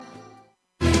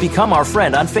Become our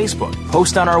friend on Facebook.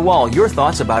 Post on our wall your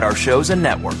thoughts about our shows and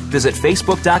network. Visit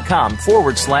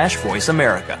facebook.com/Voice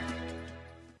America.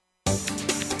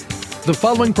 The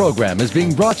following program is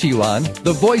being brought to you on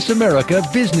the Voice America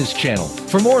Business Channel.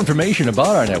 For more information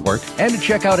about our network and to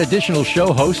check out additional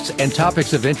show hosts and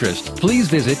topics of interest, please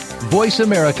visit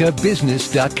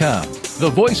voiceamericabusiness.com. The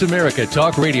Voice America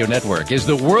Talk Radio Network is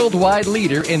the worldwide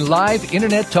leader in live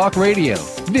Internet talk radio.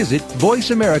 Visit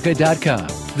voiceamerica.com.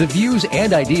 The views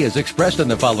and ideas expressed on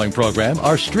the following program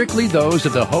are strictly those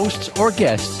of the hosts or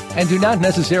guests and do not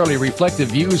necessarily reflect the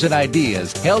views and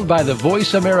ideas held by the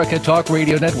Voice America Talk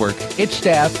Radio Network, its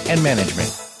staff, and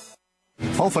management.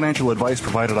 All financial advice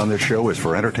provided on this show is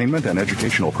for entertainment and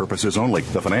educational purposes only.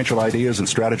 The financial ideas and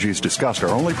strategies discussed are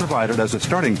only provided as a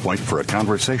starting point for a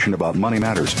conversation about money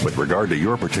matters. With regard to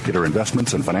your particular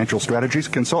investments and financial strategies,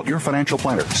 consult your financial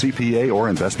planner, CPA, or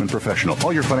investment professional.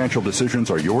 All your financial decisions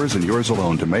are yours and yours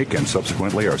alone to make and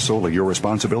subsequently are solely your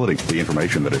responsibility. The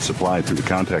information that is supplied through the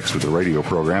context of the radio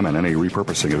program and any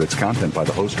repurposing of its content by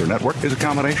the host or network is a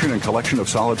combination and collection of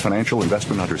solid financial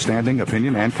investment understanding,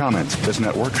 opinion, and comments. This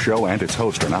network, show, and its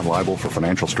host are not liable for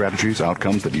financial strategies,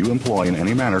 outcomes that you employ in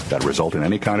any manner that result in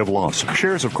any kind of loss.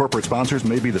 Shares of corporate sponsors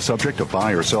may be the subject of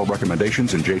buy or sell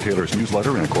recommendations in Jay Taylor's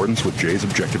newsletter in accordance with Jay's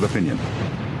objective opinion.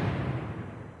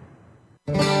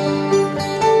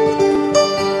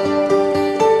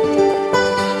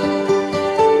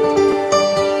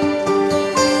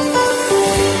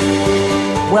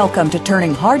 Welcome to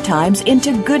Turning Hard Times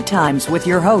into Good Times with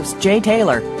your host, Jay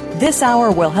Taylor. This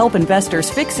hour will help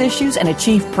investors fix issues and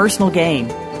achieve personal gain.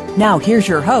 Now, here's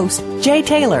your host, Jay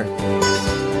Taylor.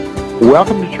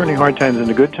 Welcome to Turning Hard Times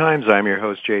into Good Times. I'm your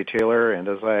host, Jay Taylor, and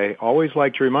as I always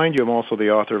like to remind you, I'm also the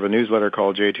author of a newsletter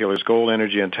called Jay Taylor's Gold,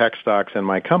 Energy, and Tech Stocks, and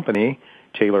my company,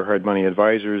 Taylor Hard Money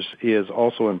Advisors, is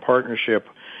also in partnership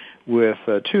with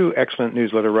two excellent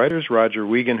newsletter writers, Roger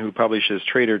Wiegand, who publishes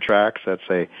Trader Tracks. That's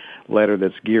a letter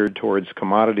that's geared towards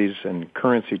commodities and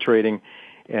currency trading,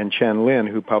 and Chen Lin,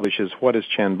 who publishes What is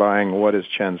Chen Buying, What is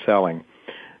Chen Selling.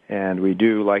 And we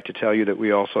do like to tell you that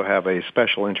we also have a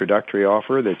special introductory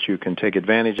offer that you can take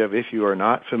advantage of if you are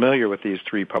not familiar with these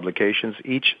three publications.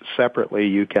 Each separately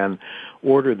you can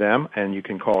order them, and you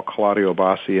can call Claudio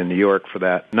Bassi in New York for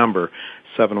that number,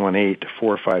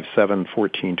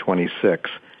 718-457-1426.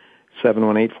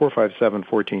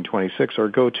 718-457-1426, or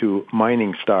go to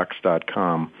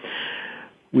miningstocks.com.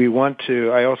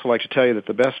 I also like to tell you that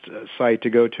the best site to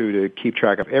go to keep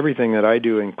track of everything that I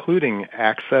do, including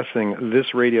accessing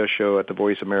this radio show at the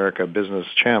Voice America Business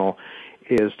Channel,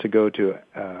 is to go to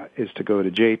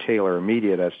Jay Taylor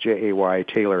Media. That's Jay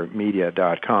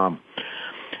TaylorMedia.com.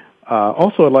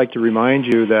 Also, I'd like to remind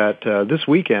you that this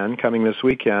weekend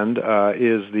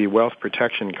is the Wealth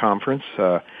Protection Conference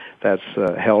that's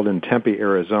held in Tempe,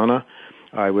 Arizona.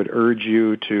 I would urge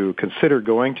you to consider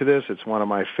going to this. It's one of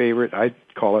my favorite, I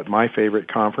call it my favorite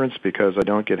conference, because I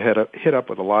don't get hit up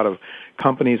with a lot of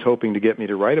companies hoping to get me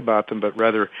to write about them, but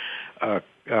rather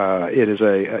it is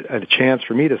a chance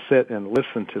for me to sit and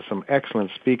listen to some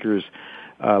excellent speakers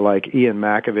like Ian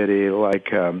McAvity,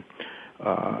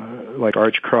 like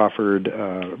Arch Crawford.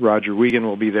 Roger Wiegand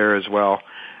will be there as well.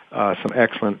 Some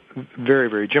excellent, very,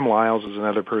 very, Jim Lyles is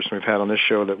another person we've had on this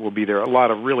show that will be there. A lot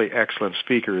of really excellent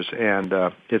speakers, and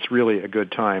it's really a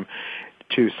good time.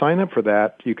 To sign up for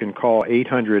that, you can call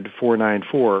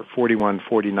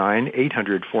 800-494-4149,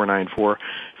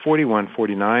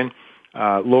 800-494-4149.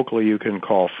 Locally, you can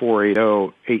call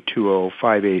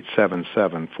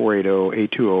 480-820-5877,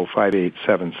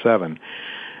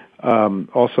 480-820-5877.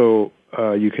 Also,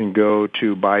 you can go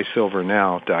to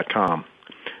buysilvernow.com.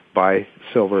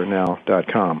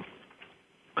 buysilvernow.com.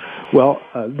 Well,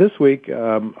 this week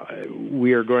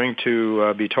we are going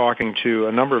to be talking to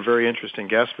a number of very interesting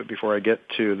guests, but before I get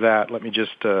to that, let me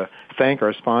just thank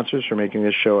our sponsors for making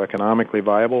this show economically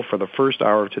viable. For the first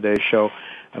hour of today's show,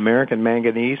 American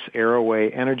Manganese,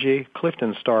 Arrowway Energy,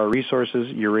 Clifton Star Resources,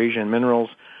 Eurasian Minerals,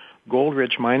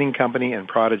 Goldrich Mining Company, and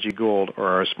Prodigy Gold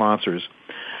are our sponsors.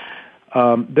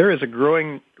 There is a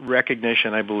growing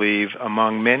recognition, I believe,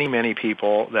 among many, many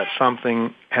people that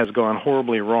something has gone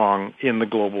horribly wrong in the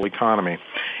global economy.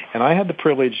 And I had the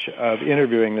privilege of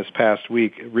interviewing this past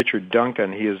week Richard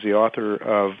Duncan. He is the author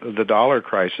of The Dollar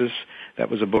Crisis. That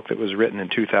was a book that was written in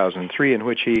 2003 in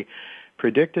which he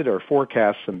predicted or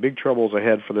forecast some big troubles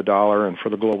ahead for the dollar and for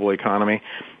the global economy.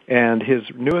 And his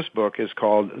newest book is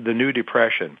called The New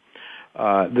Depression.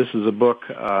 This is a book,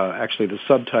 actually the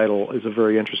subtitle is a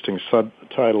very interesting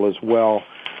subtitle as well.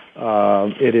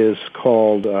 It is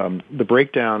called The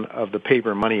Breakdown of the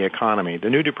Paper Money Economy. The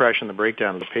New Depression, The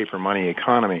Breakdown of the Paper Money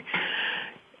Economy.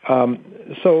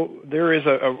 So there is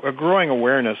a growing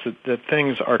awareness that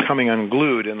things are coming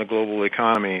unglued in the global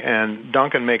economy, and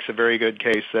Duncan makes a very good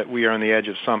case that we are on the edge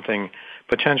of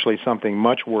potentially something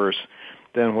much worse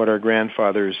than what our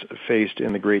grandfathers faced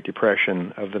in the Great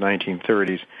Depression of the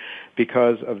 1930s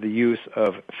because of the use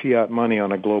of fiat money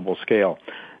on a global scale.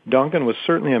 Duncan was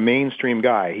certainly a mainstream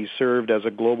guy. He served as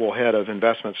a global head of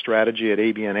investment strategy at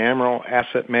ABN AMRO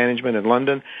Asset Management in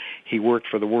London. He worked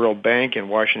for the World Bank in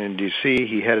Washington, D.C.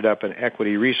 He headed up an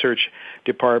equity research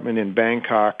department in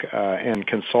Bangkok and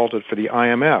consulted for the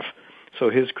IMF. So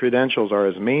his credentials are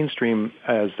as mainstream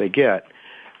as they get.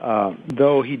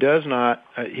 Though he does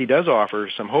offer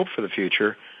some hope for the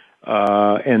future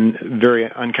and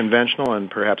very unconventional and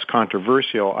perhaps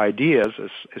controversial ideas,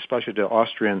 especially to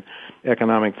Austrian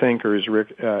economic thinkers.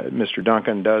 Mr.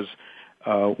 Duncan does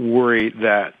worry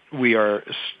that we're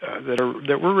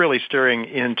really staring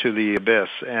into the abyss,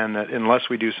 and that unless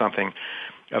we do something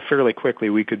fairly quickly,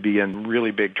 we could be in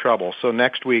really big trouble. So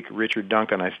next week, Richard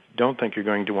Duncan, I don't think you're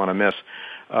going to want to miss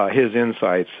his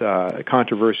insights,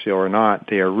 controversial or not.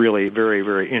 They are really very,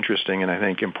 very interesting and I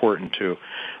think important to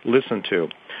listen to.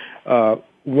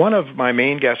 One of my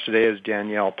main guests today is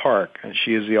Danielle Park, and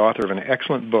she is the author of an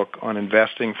excellent book on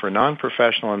investing for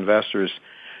non-professional investors,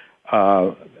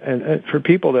 and for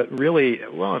people that really,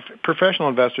 professional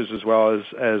investors as well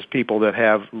as people that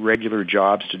have regular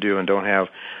jobs to do and don't have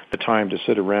the time to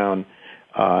sit around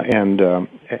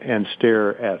and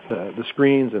stare at the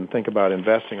screens and think about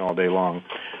investing all day long.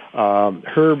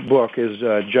 Her book is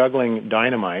Juggling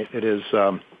Dynamite. It is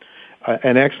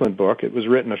an excellent book. It was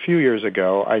written a few years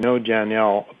ago. I know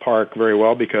Danielle Park very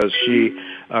well because she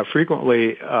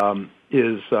frequently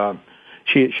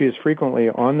she is frequently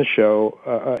on the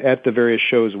show at the various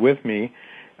shows with me.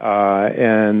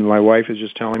 And my wife is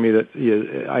just telling me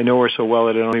that I know her so well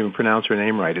that I don't even pronounce her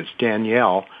name right. It's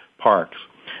Danielle Parks.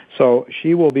 So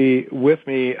she will be with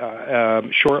me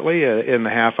shortly in the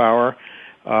half hour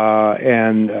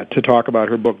and to talk about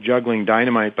her book, Juggling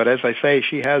Dynamite. But as I say,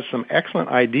 she has some excellent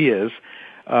ideas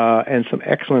and some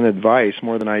excellent advice,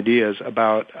 more than ideas,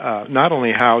 about not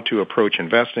only how to approach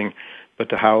investing, but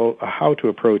to how to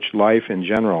approach life in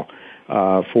general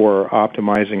for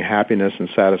optimizing happiness and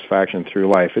satisfaction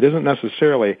through life. It isn't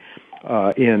necessarily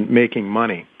in making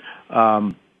money.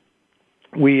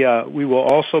 We will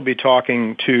also be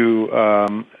talking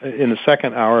to, in the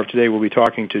second hour of today, we'll be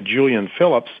talking to Julian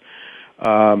Phillips,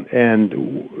 and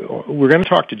we're going to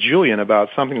talk to Julian about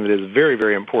something that is very,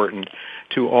 very important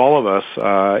to all of us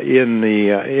in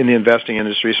the investing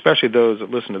industry, especially those that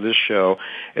listen to this show,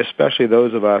 especially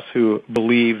those of us who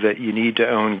believe that you need to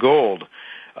own gold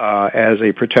as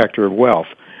a protector of wealth.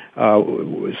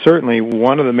 Certainly,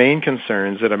 one of the main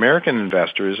concerns that American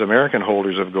investors, American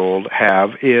holders of gold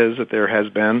have is that there has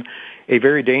been a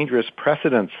very dangerous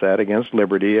precedent set against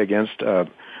liberty, against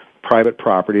private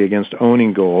property, against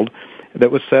owning gold that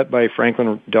was set by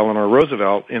Franklin Delano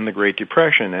Roosevelt in the Great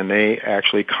Depression, and they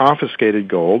actually confiscated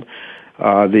gold.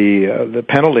 The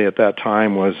penalty at that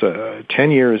time was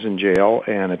 10 years in jail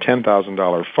and a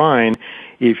 $10,000 fine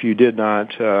if you did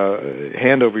not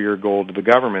hand over your gold to the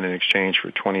government in exchange for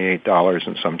 $28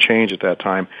 and some change at that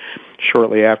time.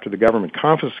 Shortly after the government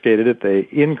confiscated it, they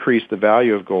increased the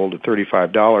value of gold to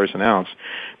 $35 an ounce.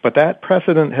 But that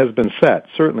precedent has been set,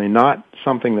 certainly not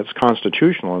something that's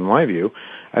constitutional in my view.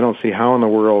 I don't see how in the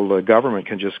world the government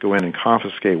can just go in and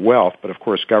confiscate wealth, but of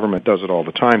course government does it all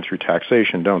the time through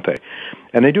taxation, don't they?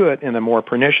 And they do it in a more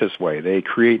pernicious way. They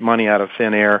create money out of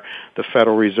thin air. The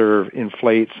Federal Reserve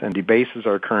inflates and debases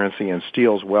our currency and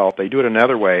steals wealth. They do it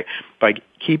another way by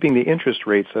keeping the interest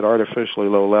rates at artificially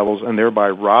low levels and thereby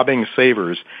robbing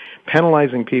savers,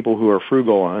 penalizing people who are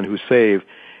frugal and who save,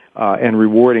 and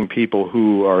rewarding people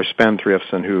who are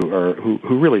spendthrifts and who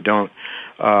really don't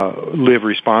live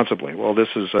responsibly. Well, this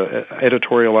is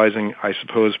editorializing, I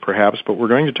suppose, perhaps, but we're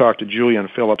going to talk to Julian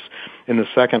Phillips in the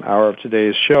second hour of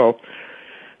today's show.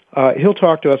 He'll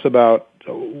talk to us about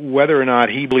whether or not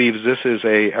he believes this is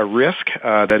a risk,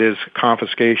 that is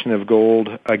confiscation of gold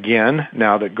again,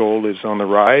 now that gold is on the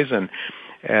rise, and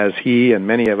as he and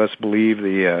many of us believe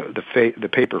the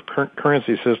paper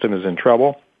currency system is in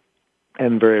trouble,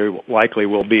 and very likely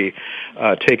will be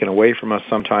taken away from us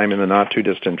sometime in the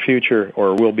not-too-distant future,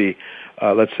 or will be,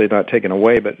 let's say, not taken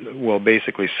away, but will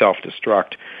basically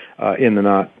self-destruct in the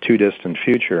not-too-distant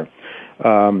future.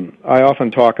 I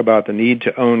often talk about the need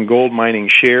to own gold mining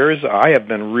shares. I have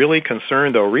been really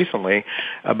concerned, though, recently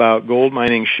about gold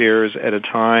mining shares at a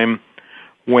time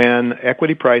when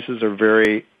equity prices are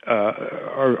very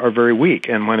weak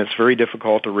and when it's very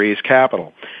difficult to raise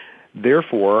capital.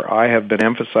 Therefore, I have been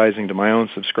emphasizing to my own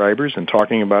subscribers and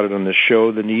talking about it on this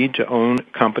show the need to own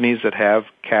companies that have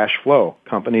cash flow,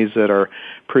 companies that are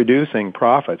producing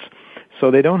profits, so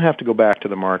they don't have to go back to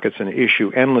the markets and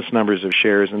issue endless numbers of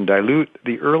shares and dilute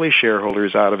the early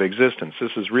shareholders out of existence.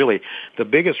 This is really the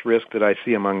biggest risk that I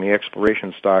see among the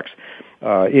exploration stocks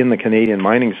in the Canadian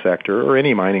mining sector, or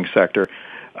any mining sector,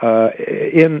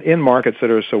 in markets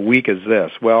that are so weak as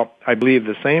this. Well, I believe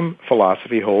the same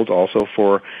philosophy holds also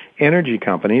for energy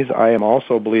companies. I am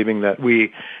also believing that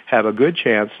we have a good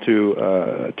chance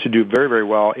to do very, very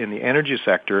well in the energy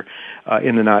sector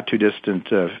in the not too distant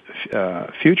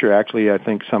future. Actually, I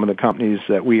think some of the companies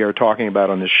that we are talking about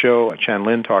on this show, Chen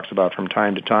Lin talks about from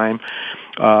time to time,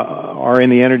 are in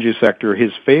the energy sector.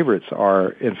 His favorites are,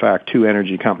 in fact, two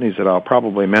energy companies that I'll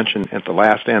probably mention at the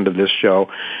last end of this show.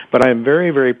 But I'm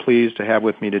very, very pleased to have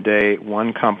with me today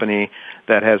one company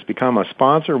that has become a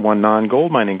sponsor, one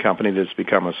non-gold mining company that's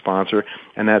become a sponsor,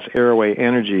 and that's Arroway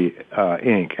Energy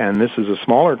Inc. And this is a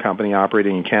smaller company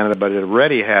operating in Canada, but it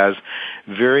already has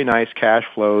very nice cash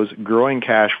flows, growing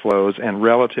cash flows, and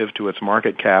relative to its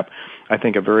market cap, I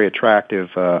think a very attractive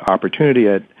opportunity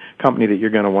at company that you're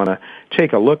going to want to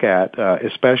take a look at,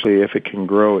 especially if it can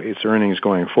grow its earnings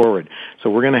going forward.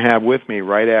 So we're going to have with me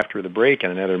right after the break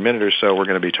in another minute or so, we're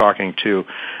going to be talking to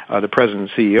the president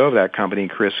and CEO of that company,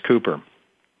 Chris Cooper.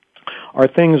 Are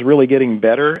things really getting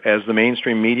better, as the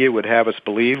mainstream media would have us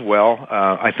believe? Well,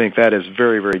 I think that is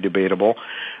very, very debatable.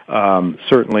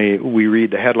 Certainly, we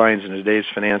read the headlines in today's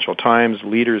Financial Times.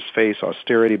 Leaders face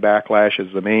austerity backlash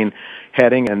as the main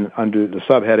heading, and under the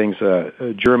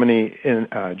subheadings,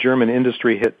 German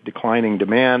industry hit declining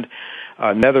demand.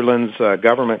 Netherlands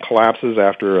government collapses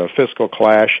after a fiscal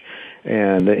clash,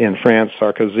 and in France,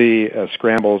 Sarkozy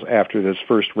scrambles after this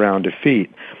first round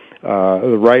defeat.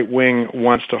 The right wing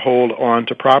wants to hold on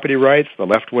to property rights. The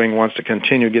left wing wants to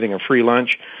continue getting a free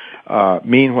lunch.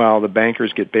 Meanwhile, the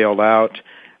bankers get bailed out.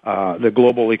 The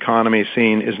global economy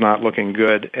scene is not looking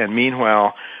good. And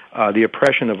meanwhile, the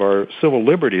oppression of our civil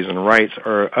liberties and rights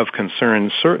are of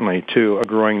concern, certainly, to a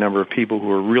growing number of people who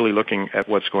are really looking at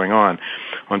what's going on.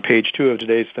 On page 2 of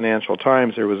today's Financial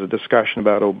Times, there was a discussion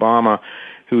about Obama,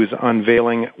 who's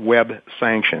unveiling web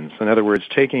sanctions. In other words,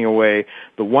 taking away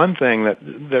the one thing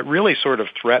that really sort of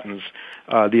threatens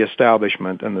the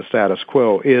establishment and the status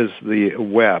quo is the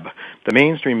web. The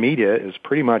mainstream media is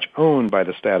pretty much owned by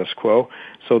the status quo,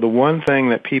 so the one thing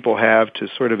that people have to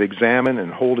sort of examine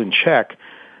and hold in check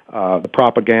the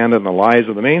propaganda and the lies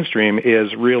of the mainstream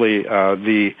is really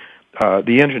the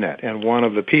Internet. And one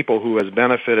of the people who has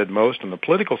benefited most in the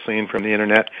political scene from the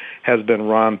Internet has been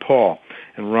Ron Paul.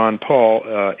 And Ron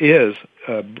Paul is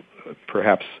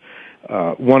perhaps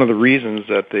one of the reasons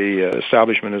that the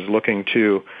establishment is looking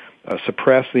to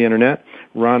suppress the Internet.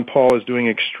 Ron Paul is doing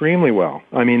extremely well.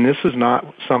 I mean, this is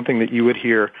not something that you would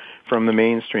hear from the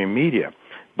mainstream media.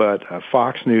 But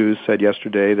Fox News said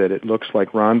yesterday that it looks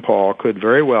like Ron Paul could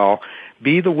very well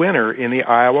be the winner in the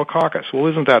Iowa caucus. Well,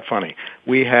 isn't that funny?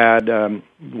 We had,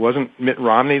 wasn't Mitt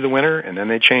Romney the winner, and then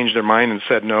they changed their mind and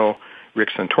said, no, Rick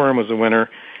Santorum was the winner.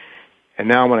 And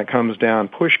now when it comes down,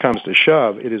 push comes to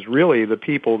shove, it is really the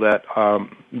people that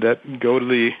go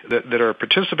to that are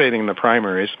participating in the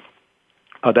primaries,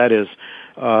 that is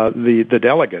the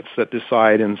delegates that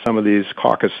decide in some of these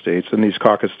caucus states,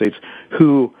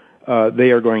 who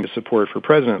they are going to support for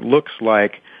president. Looks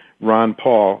like Ron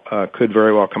Paul could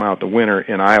very well come out the winner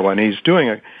in Iowa, and he's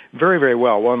doing very, very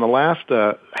well. Well, in the last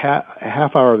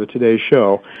half hour of the Today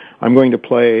Show, I'm going to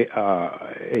play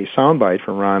a soundbite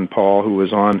from Ron Paul, who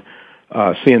was on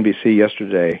CNBC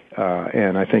yesterday,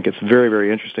 and I think it's very,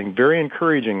 very interesting, very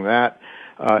encouraging, that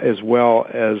as well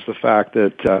as the fact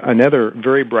that another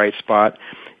very bright spot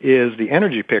is the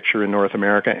energy picture in North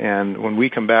America. And when we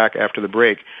come back after the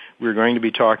break, we're going to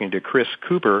be talking to Chris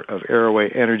Cooper of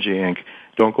Arroway Energy Inc.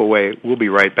 Don't go away. We'll be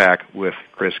right back with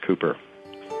Chris Cooper.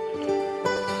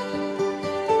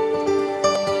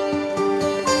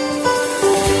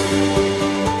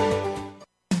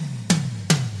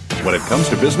 When it comes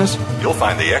to business, you'll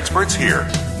find the experts here.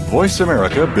 Voice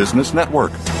America Business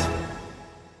Network.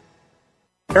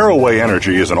 Arroway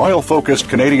Energy is an oil-focused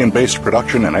Canadian-based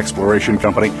production and exploration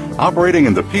company operating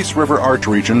in the Peace River Arch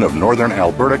region of northern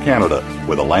Alberta, Canada,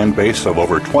 with a land base of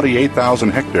over 28,000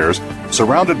 hectares,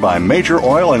 surrounded by major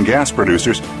oil and gas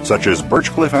producers such as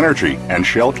Birchcliff Energy and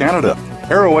Shell Canada.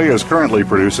 Arroway is currently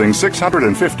producing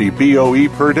 650 BOE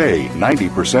per day,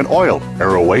 90% oil.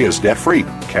 Arroway is debt-free,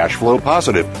 cash flow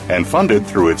positive, and funded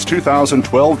through its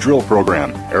 2012 drill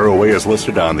program. Arroway is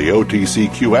listed on the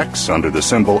OTCQX under the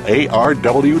symbol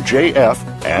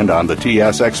ARWJF and on the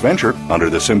TSX Venture under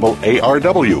the symbol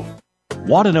ARW.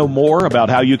 Want to know more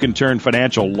about how you can turn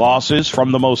financial losses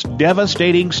from the most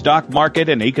devastating stock market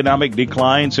and economic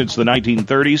decline since the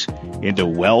 1930s into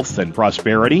wealth and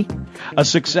prosperity? A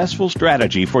successful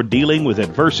strategy for dealing with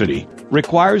adversity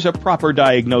requires a proper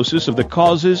diagnosis of the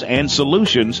causes and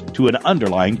solutions to an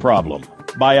underlying problem.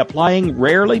 By applying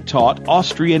rarely taught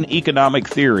Austrian economic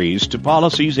theories to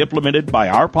policies implemented by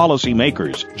our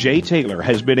policymakers, Jay Taylor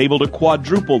has been able to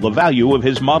quadruple the value of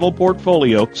his model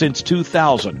portfolio since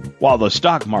 2000, while the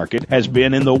stock market has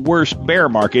been in the worst bear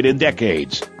market in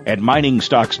decades. At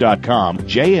miningstocks.com,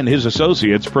 Jay and his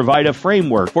associates provide a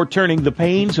framework for turning the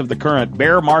pains of the current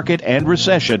bear market and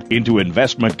recession into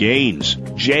investment gains.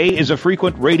 Jay is a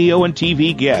frequent radio and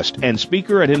TV guest and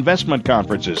speaker at investment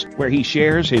conferences where he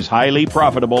shares his highly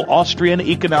profitable Austrian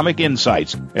economic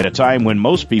insights at a time when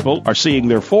most people are seeing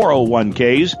their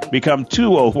 401ks become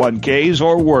 201ks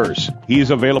or worse. He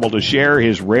is available to share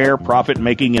his rare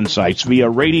profit-making insights via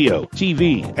radio,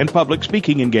 TV, and public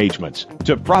speaking engagements.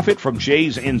 To profit from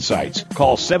Jay's insights,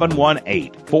 call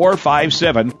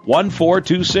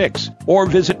 718-457-1426 or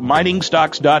visit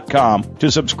miningstocks.com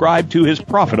to subscribe to his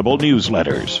profitable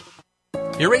newsletters.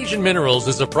 Eurasian Minerals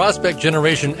is a prospect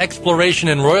generation exploration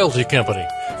and royalty company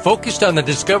focused on the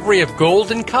discovery of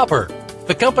gold and copper.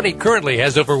 The company currently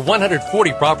has over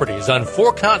 140 properties on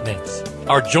 4 continents.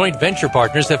 Our joint venture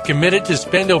partners have committed to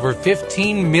spend over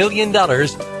 $15 million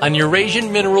on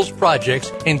Eurasian Minerals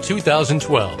projects in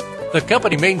 2012. The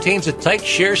company maintains a tight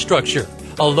share structure,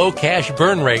 a low cash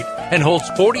burn rate, and holds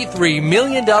 $43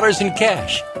 million in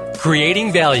cash,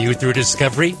 creating value through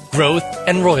discovery, growth,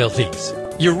 and royalties.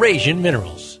 Eurasian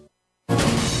Minerals.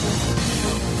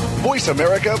 Voice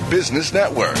America Business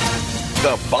Network,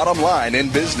 the bottom line in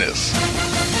business.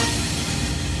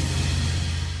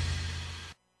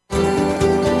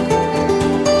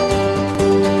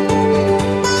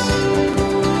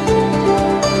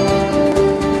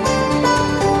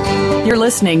 You're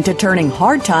listening to Turning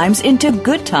Hard Times into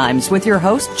Good Times with your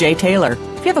host, Jay Taylor.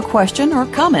 If you have a question or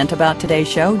comment about today's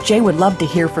show, Jay would love to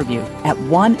hear from you at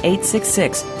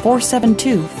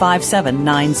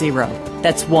 1-866-472-5790.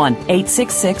 That's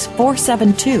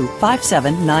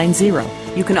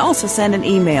 1-866-472-5790. You can also send an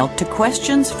email to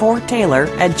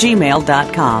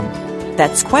questionsfortaylor@gmail.com.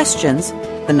 That's questions,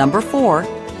 the number 4,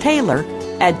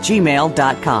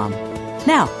 Taylor@gmail.com.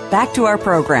 Now, back to our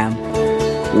program.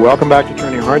 Welcome back to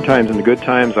Turning Hard Times into Good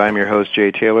Times. I'm your host,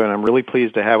 Jay Taylor, and I'm really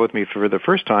pleased to have with me for the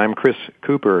first time Chris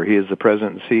Cooper. He is the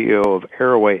president and CEO of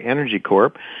Arroway Energy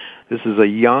Corp. This is a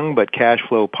young but cash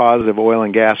flow positive oil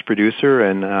and gas producer,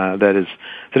 and that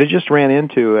I just ran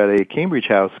into at a Cambridge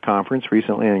House conference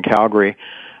recently in Calgary.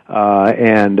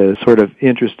 And sort of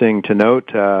interesting to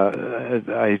note,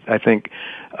 I think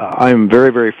I'm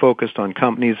very, very focused on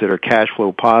companies that are cash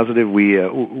flow positive.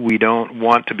 We don't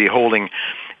want to be holding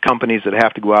companies that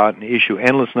have to go out and issue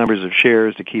endless numbers of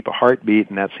shares to keep a heartbeat,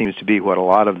 and that seems to be what a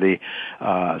lot of the,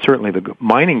 certainly the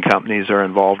mining companies are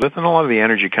involved with, and a lot of the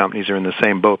energy companies are in the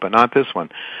same boat, but not this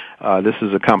one. This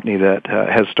is a company that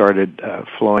has started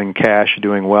flowing cash,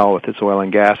 doing well with its oil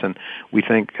and gas, and we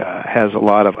think has a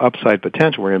lot of upside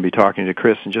potential. We're going to be talking to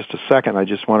Chris in just a second. I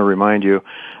just want to remind you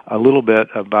a little bit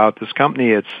about this company.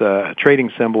 Its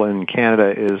trading symbol in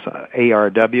Canada is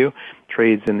ARW.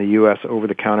 Trades in the U.S.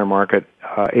 over-the-counter market,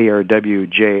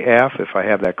 ARWJF, if I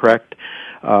have that correct.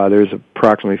 There's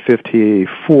approximately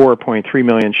 54.3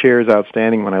 million shares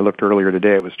outstanding. When I looked earlier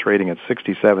today, it was trading at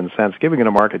 67 cents, giving it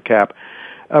a market cap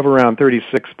of around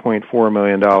 $36.4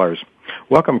 million.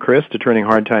 Welcome, Chris, to Turning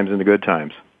Hard Times into Good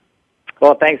Times.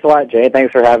 Well, thanks a lot, Jay.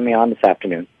 Thanks for having me on this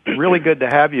afternoon. Really good to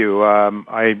have you.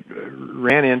 I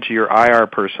ran into your IR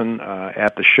person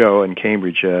at the show in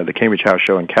Cambridge, the Cambridge House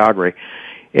show in Calgary,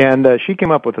 and she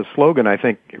came up with a slogan I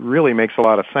think really makes a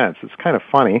lot of sense. It's kind of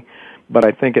funny, but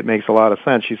I think it makes a lot of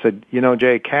sense. She said, you know,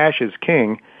 Jay, cash is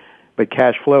king, but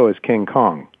cash flow is King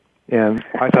Kong. And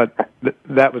I thought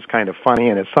that was kind of funny,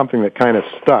 and it's something that kind of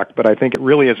stuck, but I think it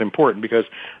really is important because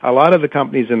a lot of the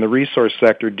companies in the resource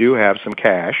sector do have some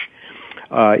cash.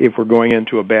 If we're going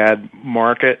into a bad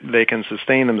market, they can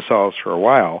sustain themselves for a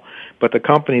while. But the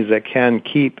companies that can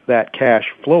keep that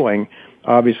cash flowing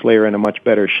obviously are in a much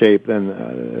better shape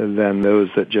than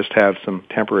those that just have some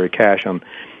temporary cash in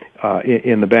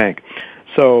the bank.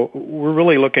 So we're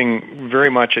really looking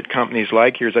very much at companies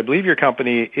like yours. I believe your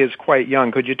company is quite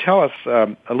young. Could you tell us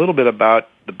a little bit about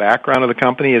the background of the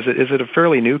company? Is it a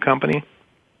fairly new company?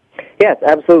 Yes,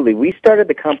 absolutely. We started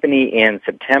the company in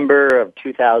September of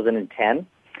 2010,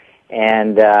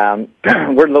 and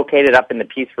we're located up in the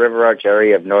Peace River Arch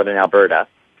area of northern Alberta.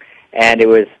 And it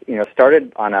was,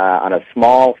 started on a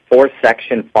small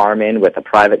 4-section farm-in with a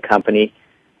private company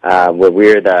where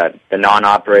we're the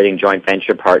non-operating joint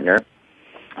venture partner.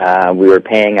 We were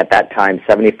paying at that time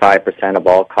 75% of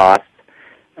all costs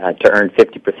to earn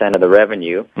 50% of the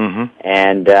revenue.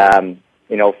 And,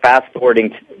 fast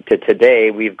forwarding to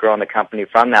today, we've grown the company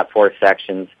from that 4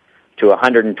 sections to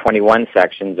 121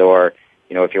 sections, or,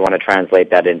 if you want to translate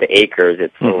that into acres,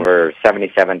 it's over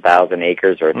 77,000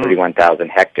 acres or 31,000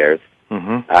 hectares.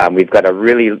 We've got a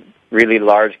really, really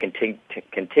large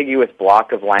contiguous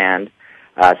block of land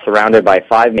surrounded by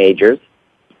 5 majors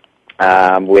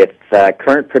with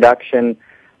current production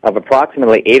of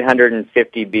approximately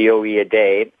 850 BOE a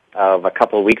day of a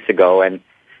couple of weeks ago. And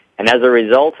as a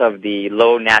result of the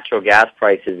low natural gas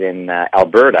prices in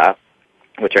Alberta,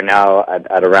 which are now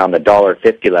at around the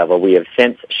 $1.50 level, we have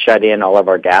since shut in all of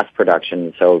our gas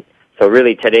production. So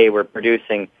really today we're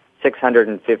producing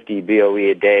 650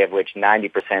 BOE a day, of which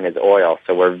 90% is oil.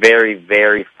 So we're very,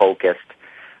 very focused,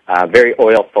 very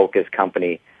oil-focused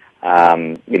company.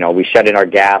 We shut in our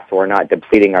gas, so we're not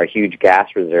depleting our huge gas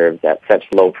reserves at such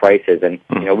low prices, and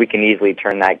we can easily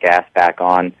turn that gas back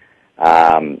on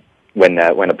when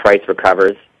the price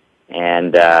recovers,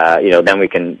 and then we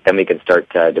can start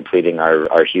depleting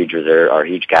our huge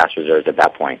gas reserves at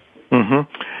that point.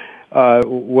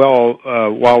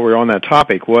 While we're on that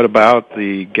topic, what about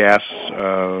the gas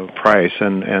price,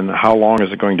 and how long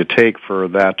is it going to take for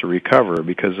that to recover?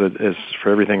 Because it is,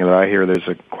 for everything that I hear, there's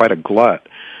quite a glut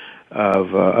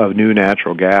of new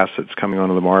natural gas that's coming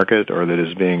onto the market or that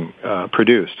is being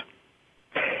produced.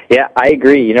 Yeah, I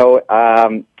agree.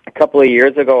 A couple of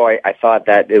years ago, I thought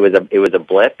that it was a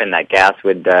blip and that gas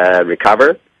would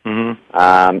recover. And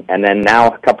then now,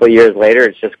 a couple of years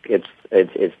later, it's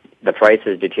the price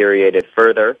has deteriorated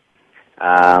further.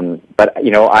 But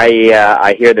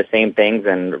I hear the same things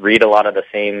and read a lot of the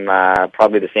same,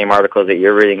 probably the same articles that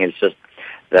you're reading. It's just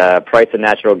the price of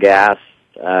natural gas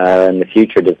in the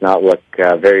future does not look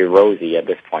very rosy at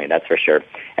this point. That's for sure.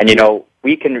 And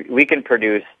we can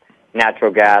produce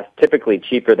natural gas typically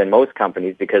cheaper than most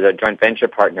companies because our joint venture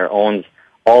partner owns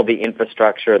all the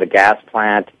infrastructure, the gas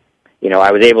plant.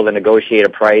 I was able to negotiate a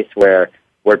price where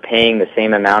we're paying the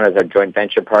same amount as our joint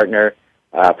venture partner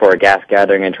for our gas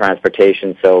gathering and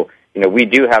transportation. So, we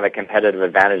do have a competitive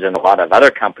advantage in a lot of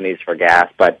other companies for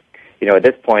gas, but at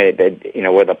this point,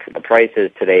 where the price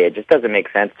is today, it just doesn't make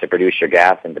sense to produce your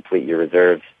gas and deplete your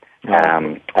reserves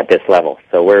at this level.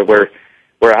 So we're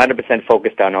 100%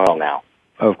 focused on oil now.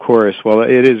 Of course. Well,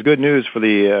 it is good news for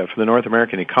the North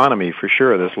American economy for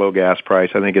sure. This low gas price,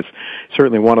 I think it's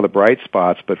certainly one of the bright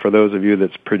spots. But for those of you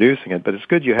that's producing it, but it's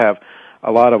good you have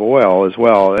a lot of oil as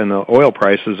well, and the oil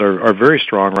prices are very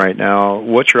strong right now.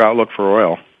 What's your outlook for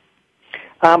oil?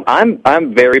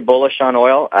 I'm very bullish on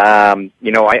oil. I'm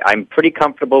pretty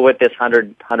comfortable with this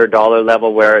 $100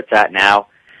 level where it's at now.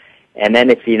 And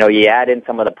then if you add in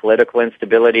some of the political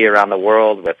instability around the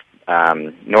world with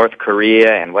North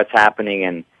Korea and what's happening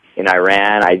in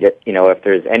Iran, if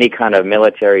there's any kind of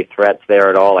military threats there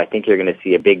at all, I think you're going to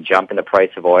see a big jump in the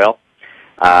price of oil.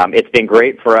 It's been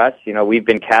great for us. We've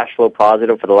been cash flow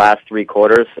positive for the last 3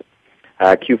 quarters.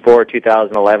 Q4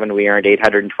 2011, we earned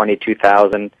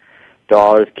 $822,000.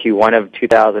 Q1 of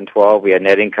 2012, we had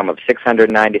net income of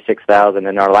 $696,000.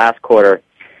 In our last quarter,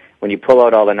 when you pull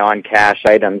out all the non-cash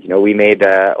items, we made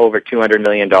over $200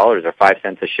 million, or 5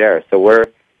 cents a share. So we're,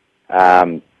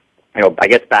 I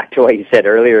guess back to what you said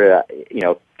earlier,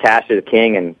 cash is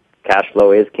king and cash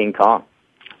flow is King Kong.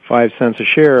 5 cents a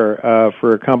share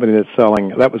for a company that's selling.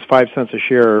 That was 5 cents a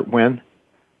share when?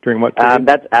 During what period?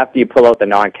 That's after you pull out the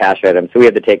non-cash items. So we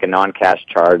had to take a non-cash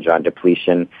charge on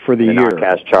depletion for the year.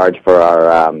 Non-cash charge for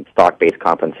our stock-based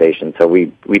compensation. So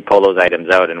we pull those items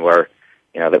out, and we're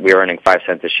earning 5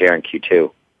 cents a share in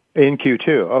Q2. In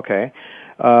Q2, okay.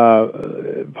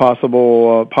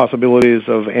 Possibilities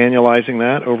of annualizing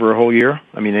that over a whole year?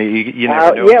 I mean, you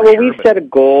never know. Yeah, we've set a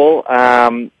goal.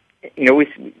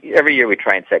 Every year we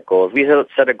try and set goals. We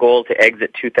set a goal to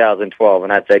exit 2012,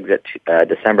 and that's exit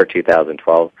December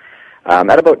 2012,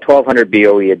 at about 1,200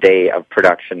 BOE a day of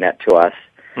production net to us.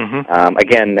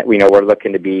 Again, we're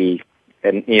looking to be,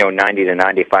 90 to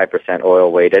 95%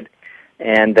 oil weighted.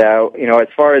 And, as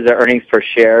far as the earnings per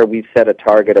share, we've set a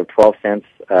target of 12 cents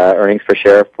earnings per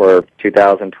share for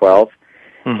 2012.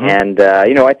 And,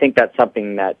 I think that's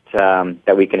something that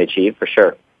we can achieve for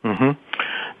sure.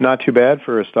 Not too bad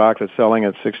for a stock that's selling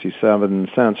at 67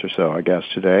 cents or so, I guess,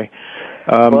 today.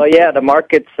 Well, yeah, the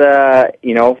markets, the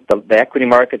equity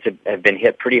markets have been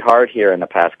hit pretty hard here in the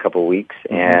past couple of weeks.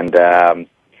 And,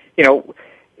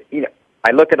 I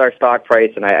look at our stock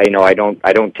price, and I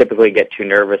don't typically get too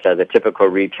nervous as a typical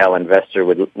retail investor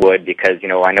would because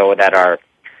I know that our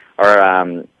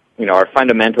our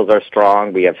fundamentals are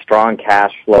strong. We have strong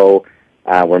cash flow.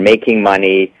 We're making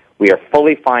money. We are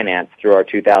fully financed through our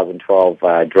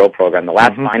 2012 drill program. The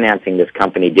last financing this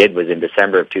company did was in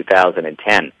December of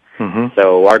 2010.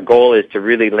 So our goal is to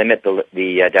really limit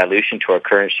the dilution to our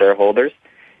current shareholders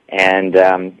and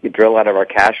drill out of our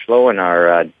cash flow and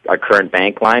our current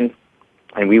bank line,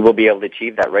 and we will be able to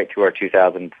achieve that right through our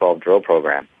 2012 drill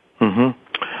program.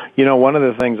 One of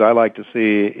the things I like to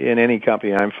see in any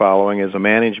company I'm following is a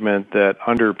management that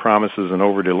under-promises and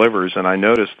over-delivers, and I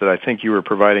noticed that I think you were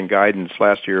providing guidance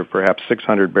last year of perhaps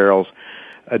 600 barrels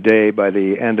a day by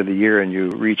the end of the year, and you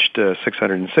reached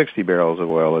 660 barrels of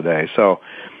oil a day. So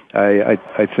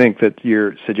I think that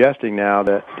you're suggesting now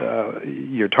that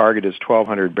your target is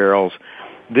 1,200 barrels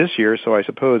this year, so I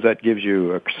suppose that gives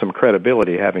you some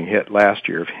credibility having hit last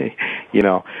year,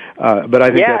 But I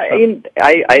think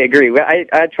I agree.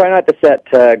 I try not to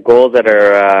set goals that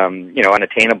are,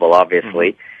 unattainable,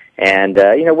 obviously. And,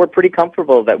 we're pretty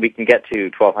comfortable that we can get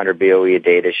to 1,200 BOE a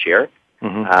day this year.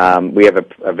 We have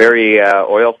a very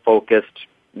oil-focused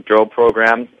drill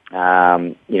program.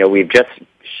 We've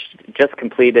just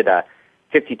completed a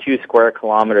 52 square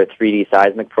kilometer 3D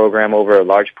seismic program over a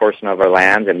large portion of our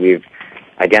lands, and we've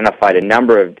identified a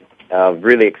number of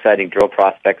really exciting drill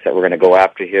prospects that we're going to go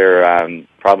after here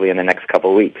probably in the next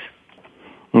couple of weeks.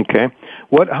 Okay.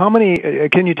 How many,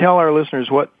 can you tell our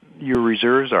listeners what your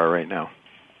reserves are right now?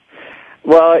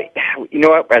 Well, you know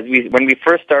what, when we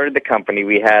first started the company,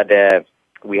 we had a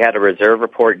reserve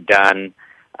report done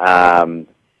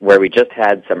where we just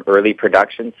had some early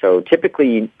production. So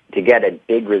typically to get a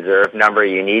big reserve number,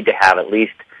 you need to have at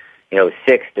least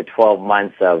 6 to 12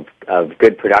 months of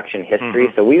good production history.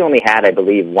 So we only had, I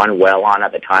believe, one well on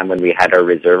at the time when we had our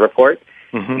reserve report.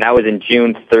 And that was in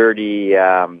June 30,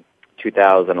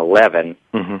 2011.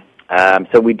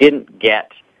 So we didn't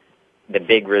get the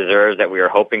big reserves that we were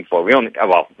hoping for. We only,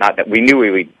 not that we knew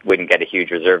we wouldn't get a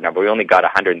huge reserve number. We only got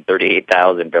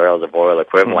 138,000 barrels of oil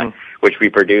equivalent, which we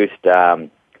produced.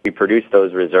 We produced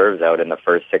those reserves out in the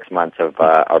first 6 months of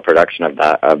our production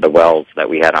of the wells that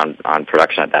we had on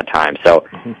production at that time. So,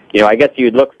 I guess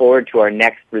you'd look forward to our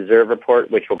next reserve report,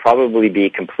 which will probably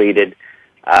be completed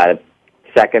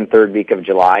second, third week of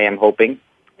July, I'm hoping,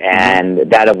 and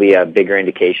that'll be a bigger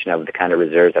indication of the kind of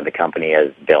reserves that the company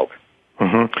has built.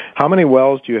 How many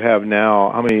wells do you have now?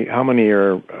 How many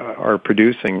are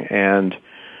producing? And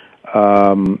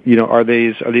are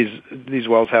these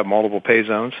wells have multiple pay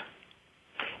zones?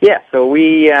 Yeah, so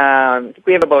we have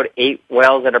about 8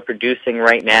 wells that are producing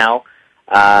right now.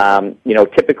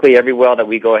 Typically every well that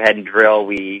we go ahead and drill,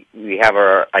 we have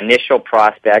our initial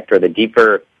prospect or the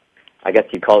deeper, I guess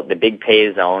you'd call it the big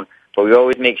pay zone, but we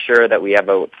always make sure that we have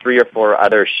about 3 or 4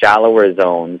 other shallower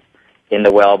zones in the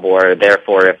wellbore.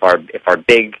 Therefore, if our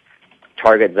big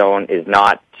target zone is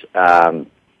not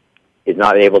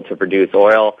able to produce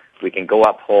oil, we can go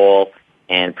up hole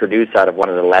and produce out of one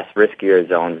of the less riskier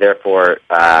zones, therefore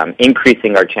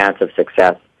increasing our chance of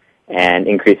success and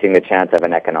increasing the chance of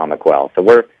an economic well. So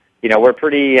we're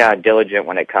pretty diligent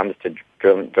when it comes to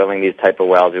drilling these type of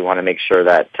wells. We want to make sure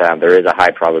that there is a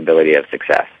high probability of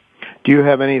success. Do you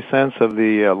have any sense of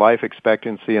the life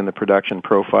expectancy and the production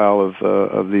profile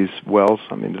of these wells?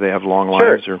 I mean, do they have long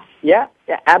lives? Sure. Yeah,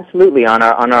 absolutely. On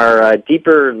our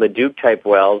deeper Leduc type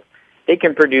wells, they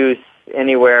can produce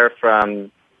anywhere from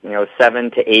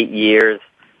 7 to 8 years.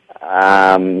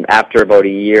 After about a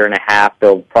year and a half,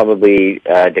 they'll probably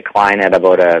decline at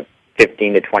about a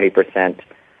 15 to 20%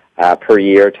 per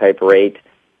year type rate.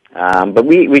 But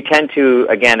we tend to,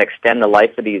 again, extend the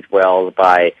life of these wells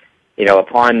by,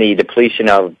 upon the depletion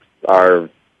of our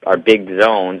big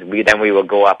zones, we will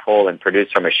go up hole and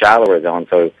produce from a shallower zone.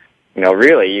 So,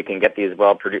 really, you can get these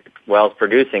wells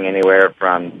producing anywhere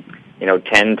from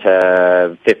 10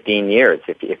 to 15 years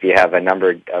if you have a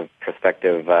number of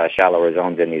prospective shallower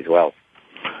zones in these wells.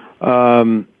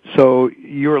 So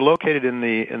you're located in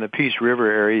the Peace River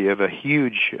area. You have a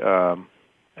huge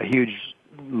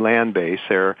land base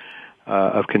there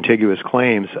of contiguous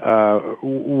claims.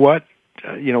 One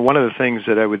of the things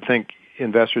that I would think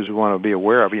investors would want to be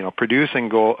aware of,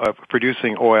 producing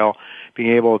oil,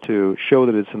 being able to show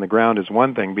that it's in the ground is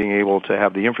one thing. Being able to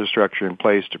have the infrastructure in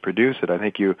place to produce it, I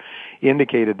think you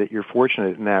indicated that you're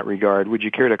fortunate in that regard. Would you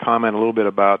care to comment a little bit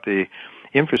about the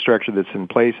infrastructure that's in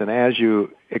place, and as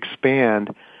you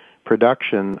expand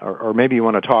production, or maybe you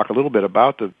want to talk a little bit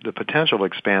about the potential to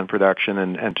expand production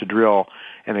and to drill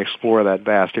and explore that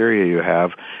vast area you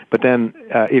have. But then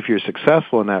if you're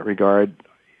successful in that regard,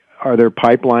 are there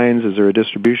pipelines? Is there a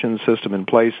distribution system in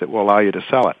place that will allow you to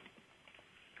sell it?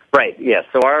 Right, yes.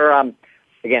 So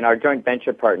again, our joint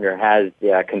venture partner has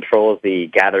controls the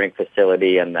gathering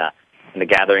facility and the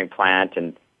gathering plant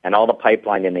and all the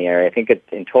pipeline in the area. I think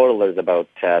in total there's about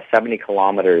 70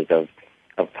 kilometers of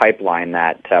pipeline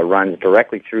that runs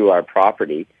directly through our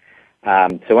property.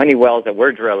 So any wells that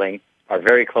we're drilling are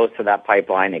very close to that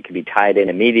pipeline. It can be tied in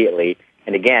immediately.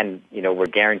 And again, we're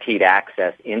guaranteed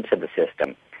access into the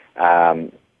system.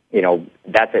 To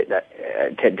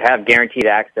have guaranteed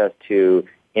access to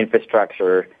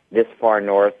infrastructure this far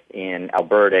north in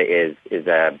Alberta is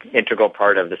an integral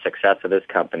part of the success of this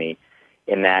company,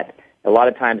 in that a lot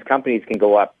of times companies can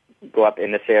go up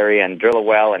in this area and drill a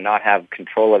well and not have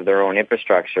control of their own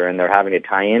infrastructure, and they're having to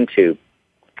tie into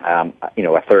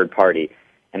a third party.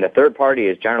 And the third party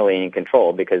is generally in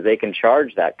control because they can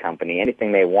charge that company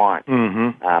anything they want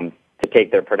to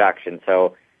take their production.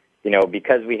 So,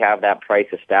 because we have that price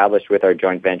established with our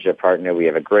joint venture partner, we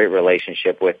have a great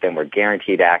relationship with them. We're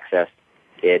guaranteed access.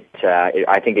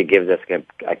 I think it gives us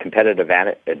a competitive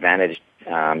advantage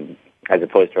as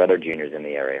opposed to other juniors in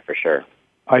the area, for sure.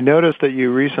 I noticed that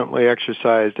you recently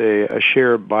exercised a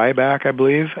share buyback, I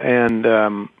believe, and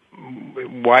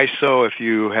why so if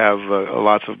you have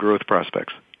lots of growth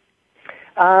prospects?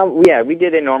 Yeah, we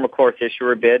did a normal course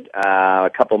issuer bid a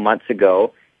couple months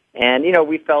ago, and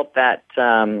we felt that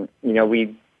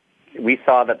we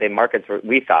saw that the markets were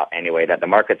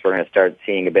going to start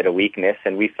seeing a bit of weakness,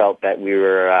 and we felt that we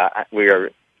were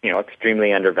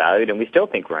extremely undervalued, and we still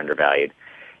think we're undervalued.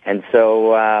 And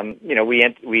so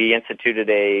we instituted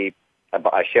a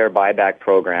share buyback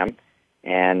program,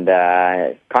 and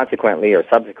subsequently, we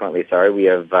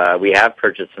have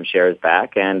purchased some shares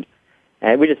back, and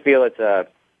we just feel it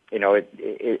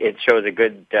shows a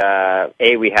good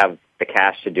we have the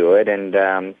cash to do it, and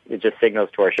it just signals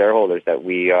to our shareholders that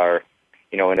we are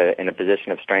in a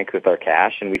position of strength with our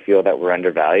cash, and we feel that we're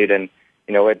undervalued, and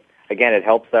it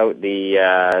helps out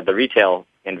the retail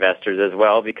investors as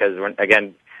well, because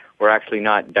we're actually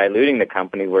not diluting the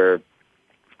company. We're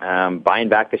buying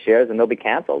back the shares, and they'll be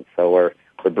canceled. So we're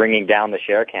bringing down the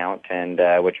share count, and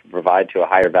which will provide to a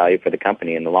higher value for the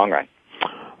company in the long run.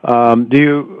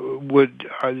 Do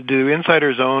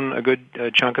insiders own a good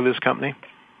chunk of this company?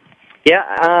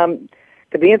 Yeah,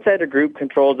 the insider group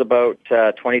controls about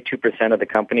 22% of the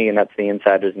company, and that's the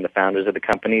insiders and the founders of the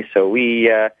company. So we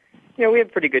have a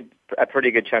pretty good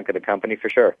chunk of the company for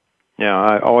sure. Yeah,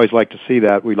 I always like to see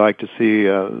that. We like to see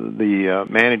the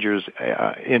managers'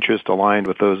 interest aligned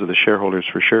with those of the shareholders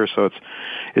for sure. So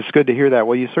it's good to hear that.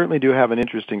 Well, you certainly do have an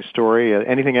interesting story.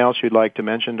 Anything else you'd like to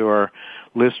mention to our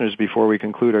listeners before we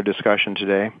conclude our discussion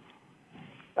today?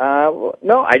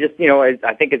 No, I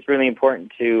think it's really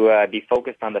important to be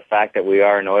focused on the fact that we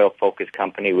are an oil-focused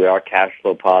company. We are cash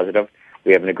flow positive.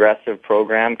 We have an aggressive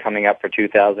program coming up for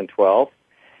 2012.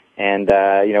 And,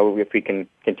 if we can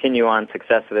continue on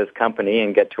success of this company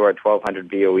and get to our 1,200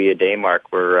 BOE a day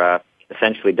mark, we're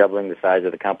essentially doubling the size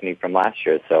of the company from last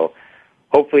year. So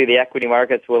hopefully the equity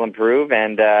markets will improve,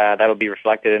 and that'll be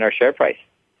reflected in our share price.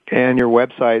 And your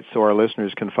website so our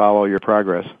listeners can follow your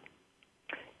progress.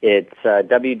 It's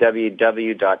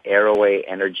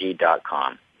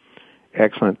www.arrowayenergy.com.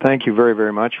 Excellent. Thank you very,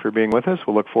 very much for being with us.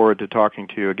 We'll look forward to talking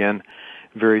to you again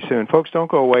very soon. Folks, don't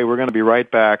go away. We're going to be right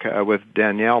back with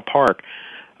Danielle Park.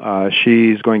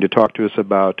 She's going to talk to us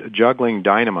about juggling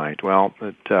dynamite. Well,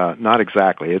 not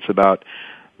exactly. It's about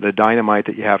the dynamite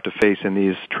that you have to face in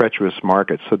these treacherous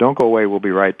markets. So don't go away. We'll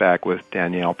be right back with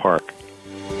Danielle Park.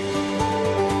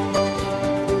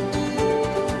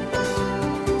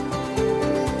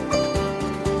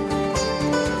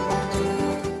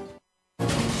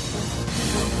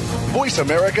 Voice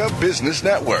America Business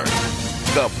Network,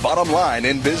 the bottom line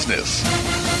in business.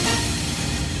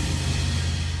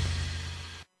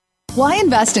 Why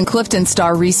invest in Clifton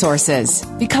Star Resources?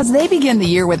 Because they begin the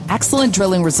year with excellent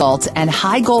drilling results and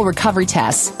high gold recovery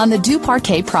tests on the Du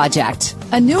Parquet project.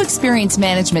 A new experienced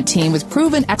management team with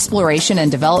proven exploration and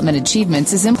development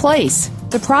achievements is in place.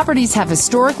 The properties have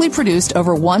historically produced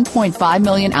over 1.5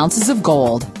 million ounces of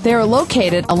gold. They are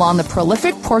located along the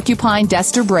prolific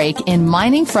Porcupine-Dester Break in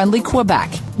mining-friendly Quebec,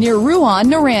 near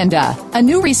Rouyn-Noranda. A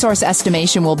new resource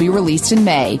estimation will be released in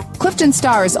May. Clifton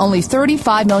Star is only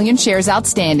 35 million shares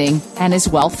outstanding and is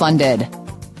well-funded.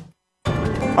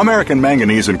 American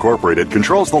Manganese Incorporated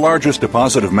controls the largest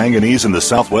deposit of manganese in the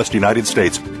southwest United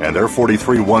States, and their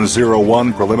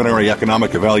 43101 preliminary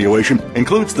economic evaluation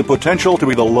includes the potential to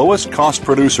be the lowest cost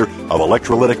producer of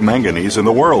electrolytic manganese in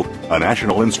the world. A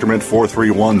National Instrument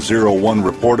 43101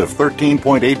 report of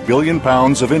 13.8 billion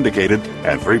pounds of indicated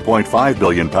and 3.5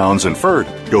 billion pounds inferred.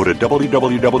 Go to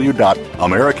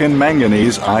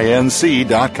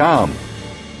www.americanmanganeseinc.com.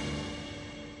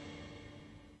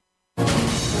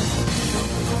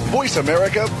 Voice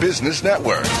America Business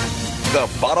Network, the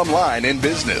bottom line in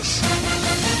business.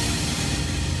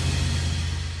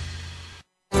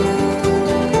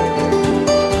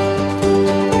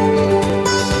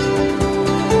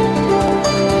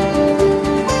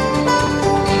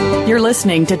 You're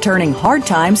listening to Turning Hard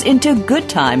Times into Good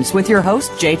Times with your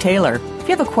host, Jay Taylor. If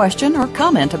you have a question or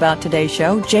comment about today's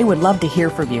show, Jay would love to hear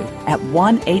from you at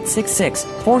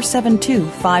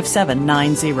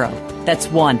 1-866-472-5790. That's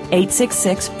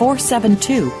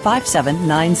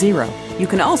 1-866-472-5790. You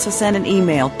can also send an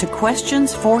email to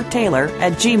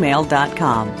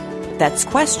questionsfortaylor@gmail.com. That's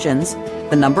questions,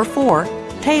 the number 4,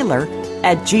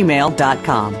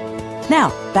 Taylor@gmail.com.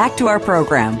 Now, back to our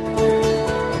program.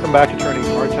 Welcome back to Turning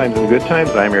Hard Times into Good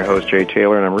Times. I'm your host, Jay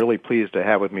Taylor, and I'm really pleased to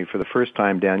have with me for the first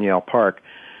time Danielle Park.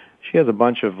 She has a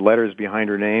bunch of letters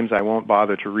behind her names. I won't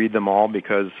bother to read them all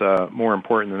because, more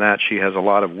important than that, she has a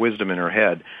lot of wisdom in her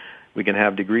head. We can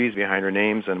have degrees behind her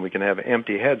names, and we can have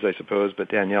empty heads, I suppose, but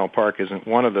Danielle Park isn't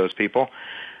one of those people.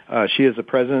 She is the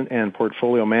president and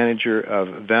portfolio manager of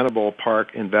Venable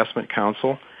Park Investment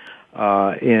Council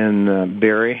in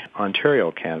Barrie,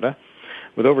 Ontario, Canada.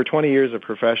 With over 20 years of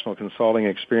professional consulting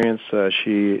experience,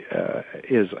 she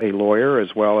is a lawyer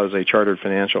as well as a chartered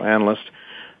financial analyst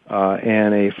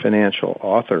and a financial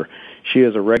author. She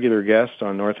is a regular guest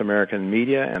on North American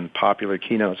media and popular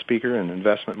keynote speaker in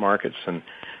investment markets and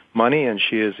money, and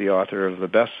she is the author of the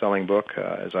best-selling book,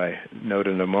 as I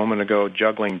noted a moment ago,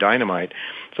 Juggling Dynamite.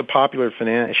 It's a popular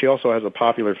she also has a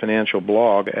popular financial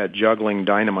blog at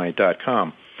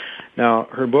jugglingdynamite.com. Now,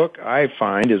 her book, I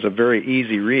find, is a very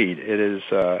easy read.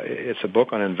 It's a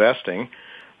book on investing,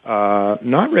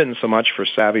 not written so much for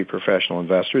savvy professional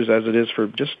investors as it is for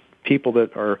just people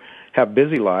that have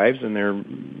busy lives, and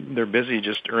they're busy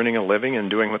just earning a living and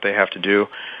doing what they have to do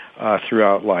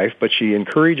throughout life. But she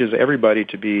encourages everybody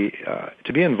to be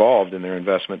involved in their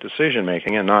investment decision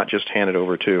making and not just hand it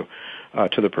over to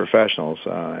the professionals.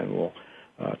 And we'll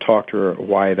talk to her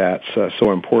why that's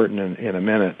so important in a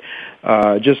minute.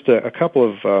 Just a couple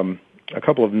of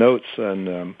notes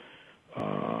on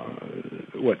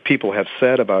what people have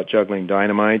said about Juggling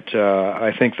Dynamite.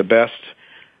 I think the best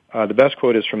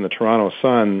quote is from the Toronto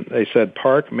Sun. They said,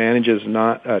 Park manages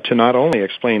to not only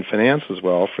explain finance as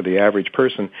well for the average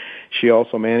person, she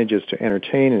also manages to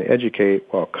entertain and educate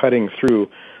while cutting through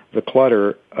the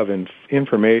clutter of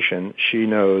information she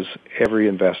knows every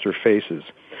investor faces.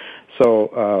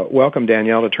 So welcome,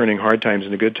 Danielle, to Turning Hard Times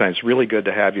into Good Times. Really good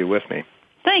to have you with me.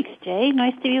 Thanks, Jay.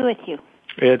 Nice to be with you.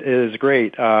 It is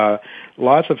great.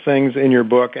 Lots of things in your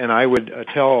book, and I would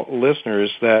tell listeners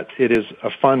that it is a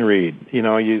fun read.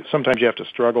 Sometimes you have to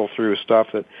struggle through stuff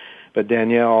but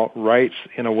Danielle writes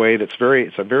in a way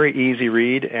it's a very easy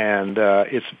read, and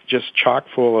it's just chock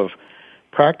full of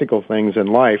practical things in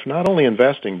life, not only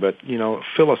investing, but,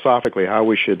 philosophically how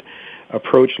we should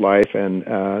approach life and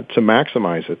to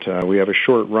maximize it. We have a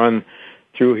short run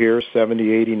through here,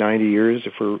 70, 80, 90 years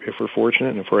if we're fortunate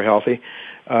and if we're healthy.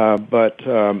 But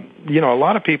a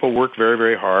lot of people work very,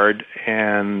 very hard,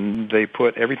 and they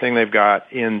put everything they've got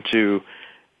into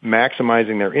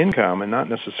maximizing their income and not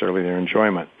necessarily their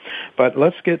enjoyment. But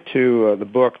let's get to the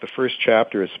book. The first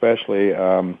chapter especially,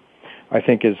 I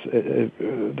think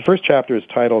the first chapter is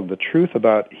titled The Truth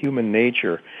About Human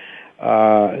Nature.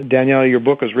 Danielle, your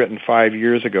book was written 5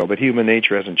 years ago, but human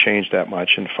nature hasn't changed that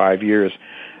much in 5 years.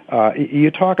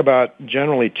 You talk about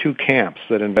generally two camps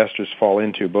that investors fall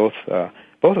into. Both of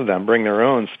them bring their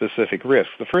own specific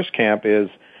risks. The first camp is,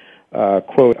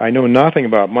 quote, I know nothing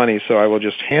about money, so I will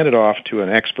just hand it off to an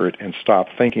expert and stop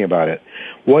thinking about it.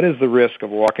 What is the risk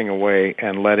of walking away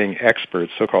and letting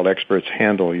so-called experts,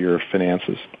 handle your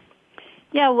finances?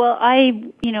 Yeah, well,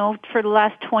 for the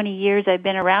last 20 years, I've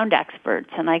been around experts,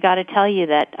 and I got to tell you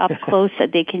that up close,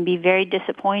 they can be very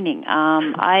disappointing.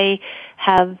 I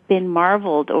have been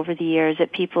marveled over the years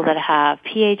at people that have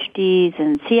PhDs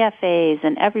and CFAs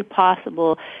and every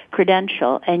possible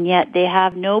credential, and yet they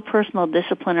have no personal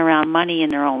discipline around money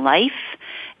in their own life.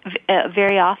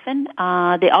 Very often.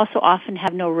 They also often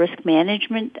have no risk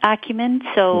management acumen,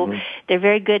 so they're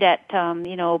very good at,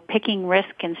 picking risk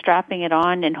and strapping it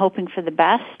on and hoping for the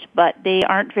best, but they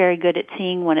aren't very good at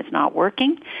seeing when it's not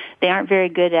working. They aren't very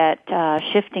good at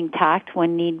shifting tact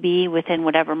when need be within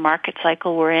whatever market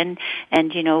cycle we're in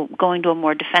and, going to a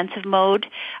more defensive mode.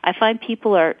 I find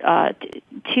people are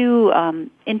too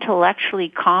intellectually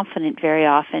confident very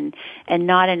often and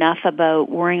not enough about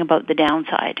worrying about the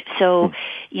downside. So,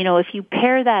 if you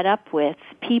pair that up with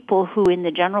people who in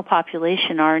the general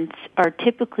population are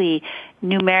typically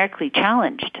numerically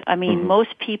challenged. I mean,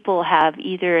 most people have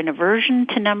either an aversion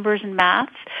to numbers and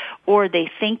math, or they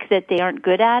think that they aren't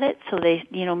good at it. So they,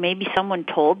 maybe someone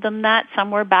told them that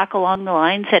somewhere back along the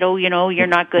line, said, oh, you're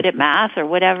not good at math or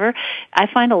whatever. I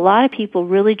find a lot of people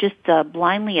really just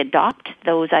blindly adopt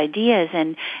those ideas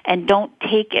and don't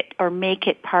take it or make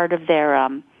it part of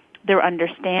their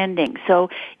understanding. So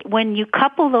when you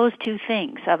couple those two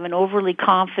things of an overly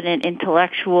confident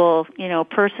intellectual,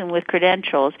 person with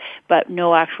credentials, but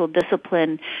no actual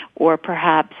discipline or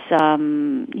perhaps,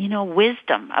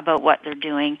 wisdom about what they're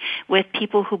doing with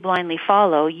people who blindly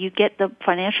follow, you get the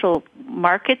financial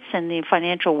markets and the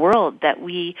financial world that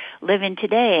we live in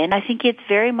today. And I think it's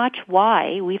very much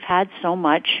why we've had so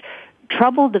much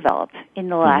trouble developed in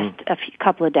the last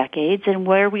couple of decades, and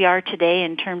where we are today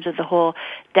in terms of the whole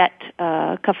debt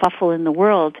kerfuffle in the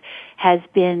world has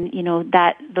been,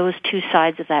 those two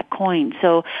sides of that coin.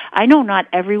 So I know not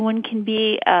everyone can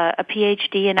be a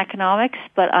PhD in economics,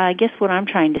 but I guess what I'm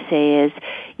trying to say is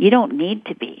you don't need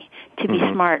to be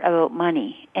smart about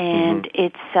money. And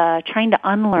it's trying to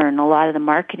unlearn a lot of the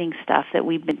marketing stuff that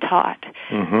we've been taught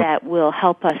that will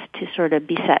help us to sort of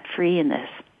be set free in this.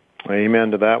 Amen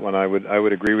to that one. I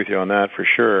would agree with you on that for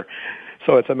sure.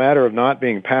 So it's a matter of not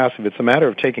being passive. It's a matter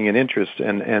of taking an interest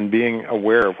and being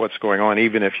aware of what's going on,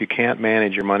 even if you can't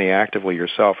manage your money actively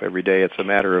yourself every day. It's a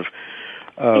matter of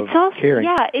caring.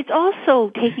 Yeah, it's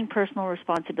also taking personal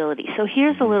responsibility. So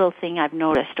here's a little thing I've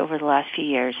noticed over the last few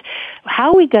years.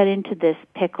 How we got into this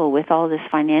pickle with all this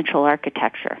financial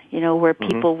architecture, where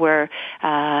people were,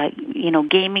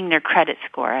 gaming their credit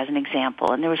score as an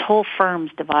example. And there was whole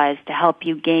firms devised to help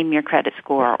you game your credit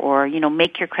score or,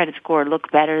 make your credit score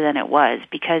look better than it was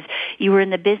because you were in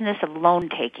the business of loan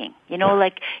taking.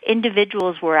 Like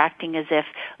individuals were acting as if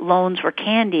loans were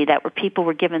candy that people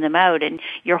were giving them out and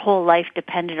your whole life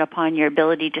dependent upon your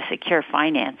ability to secure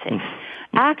financing.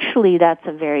 Actually, that's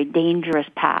a very dangerous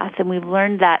path, and we've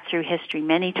learned that through history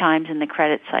many times in the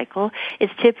credit cycle.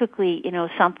 It's typically,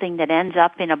 something that ends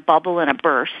up in a bubble and a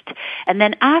burst, and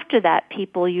then after that,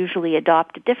 people usually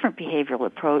adopt a different behavioral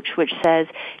approach, which says,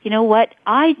 what,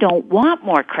 I don't want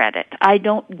more credit. I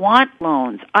don't want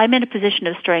loans. I'm in a position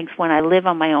of strength when I live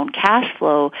on my own cash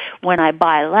flow, when I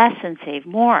buy less and save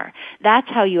more. That's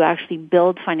how you actually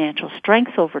build financial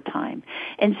strength over time.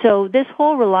 And so this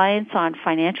whole reliance on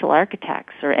financial architects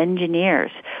or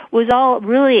engineers was all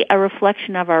really a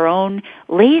reflection of our own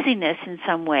laziness in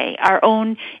some way, our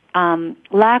own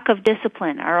lack of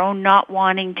discipline, our own not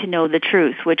wanting to know the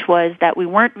truth, which was that we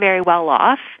weren't very well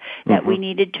off, that we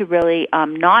needed to really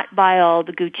not buy all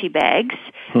the Gucci bags,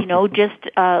 just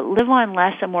live on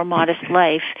less, a more modest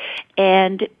life,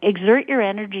 and exert your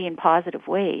energy in positive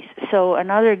ways. So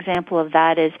another example of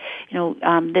that is,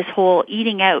 this whole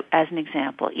eating out as an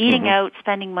example. Eating out,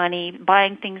 spending money,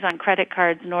 buying things on credit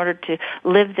cards in order to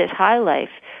live this high life,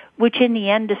 which in the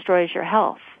end destroys your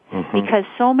health. Because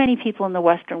so many people in the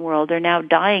Western world are now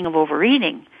dying of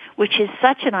overeating, which is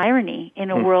such an irony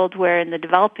in a world where in the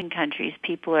developing countries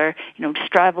people are,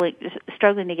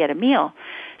 struggling to get a meal.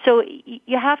 So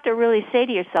you have to really say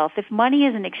to yourself, if money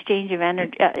is an exchange of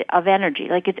energy,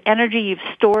 like it's energy you've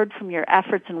stored from your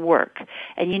efforts and work,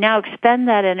 and you now expend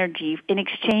that energy in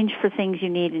exchange for things you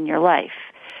need in your life,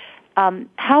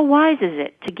 how wise is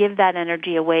it to give that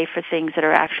energy away for things that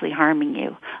are actually harming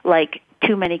you, like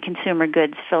too many consumer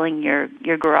goods filling your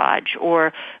garage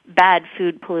or bad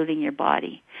food polluting your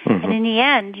body? And in the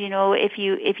end,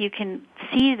 if you can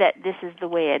see that this is the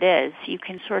way it is, you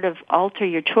can sort of alter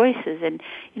your choices. And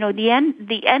the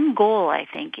end goal, I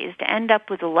think, is to end up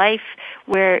with a life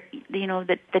where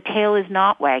the tail is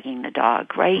not wagging the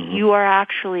dog, right? You are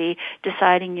actually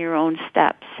deciding your own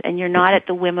steps, and you're not at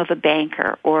the whim of a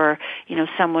banker or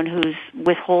someone who's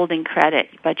withholding credit,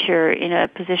 but you're in a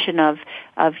position of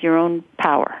your own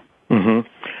power.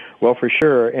 Well, for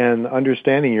sure, and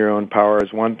understanding your own power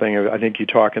is one thing. I think you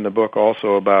talk in the book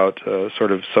also about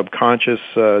sort of subconscious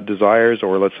desires,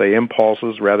 or let's say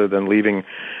impulses, rather than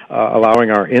allowing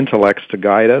our intellects to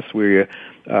guide us. We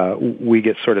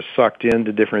get sort of sucked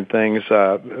into different things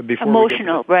before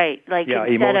emotional, right? Like instead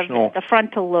emotional. Of the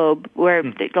frontal lobe, where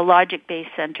the logic-based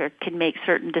center can make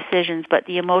certain decisions, but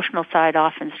the emotional side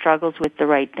often struggles with the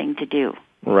right thing to do.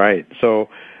 Right. So.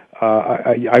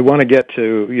 I want to get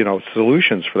to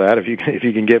solutions for that. If you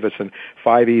can give us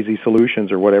 5 easy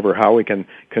solutions or whatever, how we can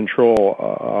control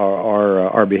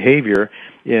our behavior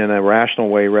in a rational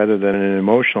way rather than in an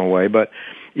emotional way. But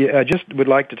Yeah, I just would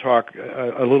like to talk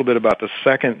a little bit about the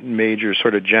second major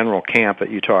sort of general camp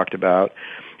that you talked about.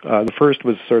 The first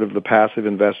was sort of the passive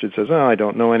investor that says, oh, I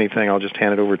don't know anything, I'll just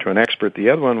hand it over to an expert. The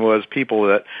other one was people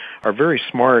that are very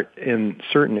smart in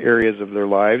certain areas of their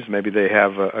lives. Maybe they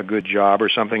have a good job or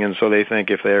something, and so they think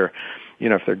if they're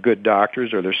good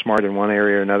doctors or they're smart in one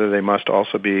area or another, they must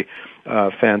also be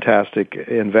fantastic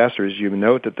investors. You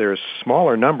note that there's a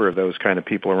smaller number of those kind of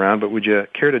people around, but would you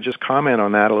care to just comment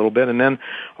on that a little bit? And then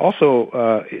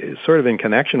also, sort of in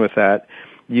connection with that,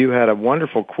 you had a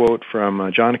wonderful quote from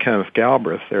John Kenneth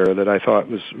Galbraith there that I thought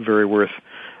was very worth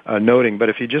noting. But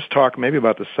if you just talk maybe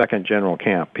about the second general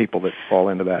camp, people that fall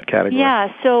into that category.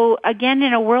 Yeah, so again,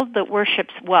 in a world that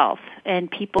worships wealth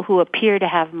and people who appear to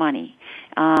have money,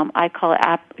 I call it,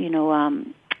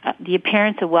 the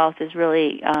appearance of wealth is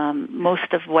really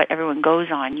most of what everyone goes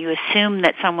on. You assume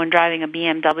that someone driving a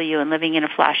BMW and living in a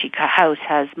flashy house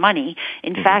has money.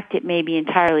 In fact, it may be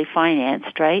entirely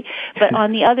financed, right? But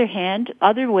on the other hand,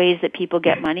 other ways that people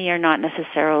get money are not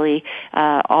necessarily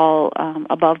all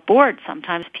above board.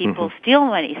 Sometimes people steal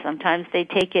money. Sometimes they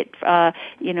take it,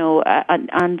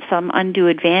 on some undue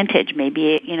advantage.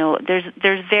 Maybe,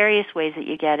 there's various ways that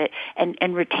you get it,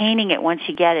 and retaining it once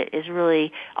you get it is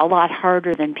really a lot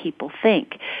harder than people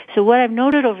think. So what I've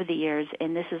noted over the years,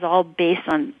 and this is all based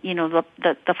on,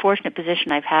 the fortunate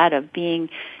position I've had of being,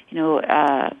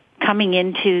 coming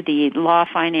into the law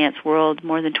finance world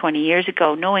more than 20 years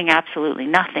ago, knowing absolutely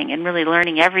nothing and really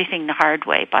learning everything the hard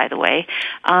way, by the way.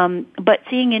 But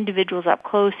seeing individuals up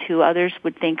close who others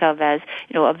would think of as,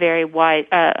 a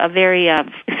very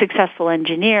successful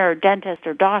engineer or dentist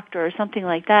or doctor or something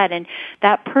like that, and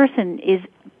that person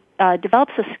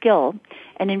develops a skill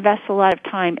and invests a lot of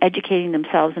time educating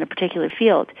themselves in a particular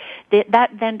field.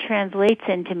 That then translates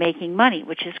into making money,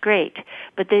 which is great.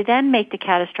 But they then make the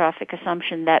catastrophic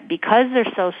assumption that because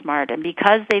they're so smart and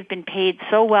because they've been paid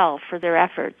so well for their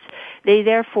efforts, they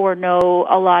therefore know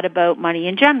a lot about money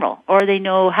in general, or they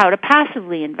know how to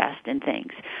passively invest in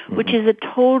things, which is a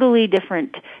totally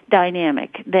different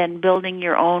dynamic than building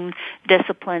your own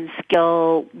discipline,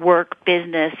 skill, work,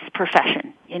 business,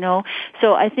 profession,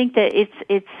 So I think that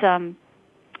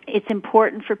it's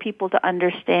important for people to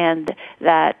understand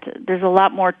that there's a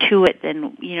lot more to it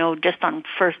than, just on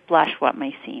first blush what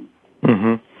may seem.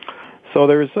 Mm-hmm. So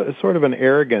there's sort of an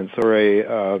arrogance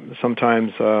or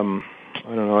sometimes,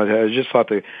 I don't know, I just thought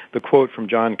the quote from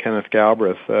John Kenneth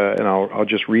Galbraith, and I'll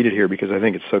just read it here because I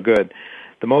think it's so good.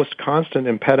 The most constant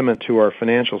impediment to our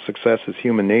financial success is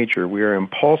human nature. We are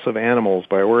impulsive animals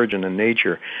by origin and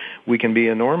nature. We can be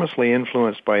enormously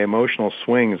influenced by emotional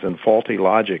swings and faulty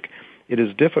logic. It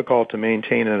is difficult to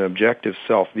maintain an objective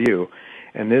self-view,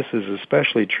 and this is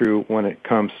especially true when it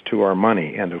comes to our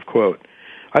money, end of quote.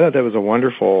 I thought that was a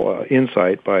wonderful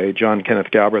insight by John Kenneth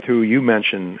Galbraith, who you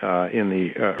mentioned in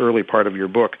the early part of your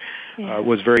book,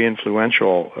 was very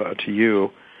influential to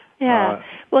you. Yeah.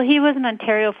 Well, he was an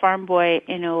Ontario farm boy.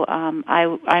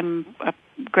 I'm a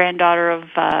granddaughter of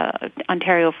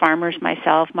Ontario farmers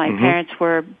myself. My parents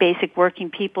were basic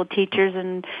working people, teachers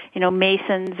and,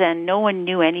 masons, and no one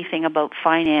knew anything about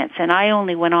finance. And I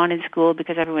only went on in school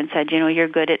because everyone said, you're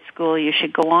good at school, you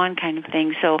should go on kind of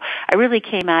thing. So I really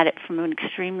came at it from an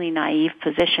extremely naive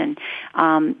position.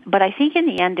 But I think in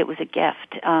the end it was a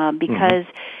gift because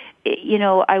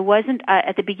I wasn't,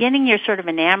 at the beginning you're sort of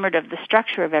enamored of the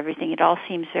structure of everything. It all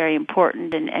seems very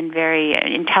important and very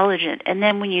intelligent. And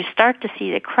then when you start to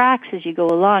see the cracks as you go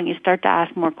along, you start to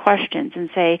ask more questions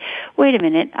and say, wait a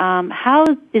minute, how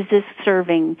is this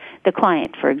serving the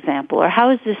client, for example? Or how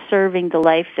is this serving the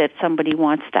life that somebody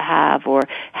wants to have, or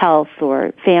health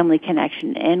or family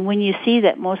connection? And when you see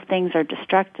that most things are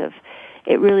destructive,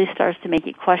 it really starts to make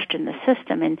you question the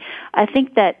system, and I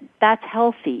think that that's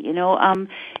healthy.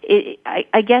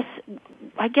 I guess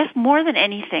more than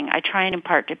anything, I try and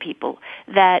impart to people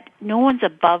that no one's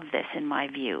above this. In my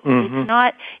view, it's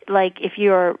not like if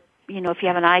you're if you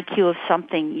have an IQ of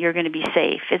something, you're going to be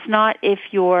safe. It's not if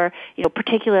you're,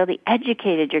 particularly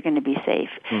educated, you're going to be safe.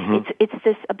 It's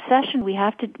this obsession. We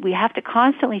have to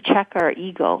constantly check our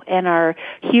ego and our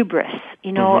hubris,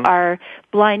 our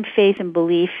blind faith and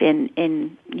belief in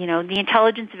the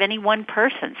intelligence of any one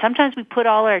person. Sometimes we put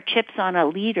all our chips on a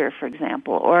leader, for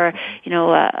example, or,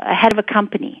 a head of a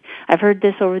company. I've heard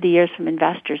this over the years from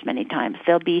investors many times.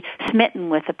 They'll be smitten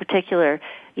with a particular,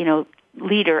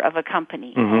 leader of a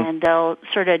company, and they'll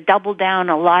sort of double down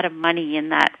a lot of money in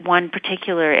that one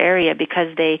particular area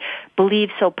because they believe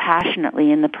so passionately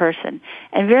in the person.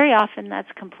 And very often that's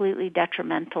completely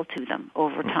detrimental to them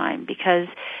over time because,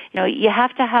 you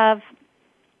have to have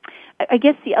I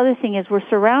guess the other thing is we're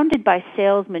surrounded by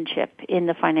salesmanship in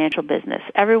the financial business.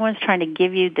 Everyone's trying to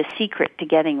give you the secret to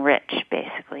getting rich,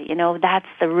 basically. You know, that's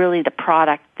really the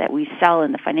product that we sell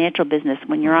in the financial business.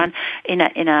 When you're on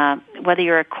whether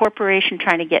you're a corporation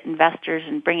trying to get investors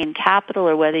and bring in capital,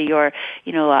 or whether you're,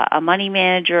 you know, a money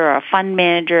manager or a fund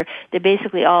manager, they're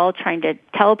basically all trying to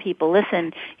tell people,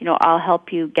 listen, you know, I'll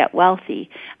help you get wealthy.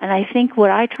 And I think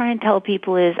what I try and tell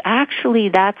people is actually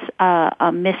that's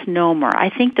a misnomer. I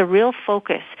think the real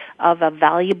focus of a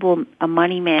valuable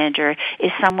money manager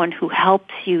is someone who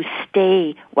helps you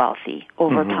stay wealthy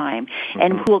over time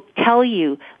and who will tell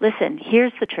you, listen,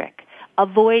 here's the trick.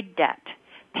 Avoid debt.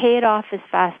 Pay it off as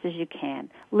fast as you can.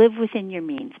 Live within your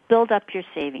means. Build up your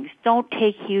savings. Don't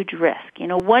take huge risk. You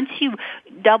know, once you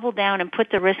double down and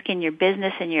put the risk in your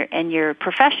business and your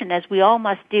profession, as we all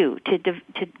must do to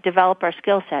develop our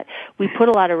skill set, we put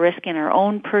a lot of risk in our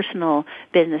own personal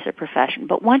business or profession.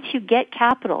 But once you get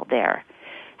capital there,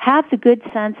 have the good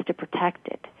sense to protect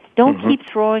it. Don't keep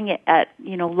throwing it at,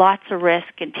 you know, lots of risk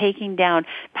and taking down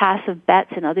passive bets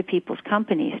in other people's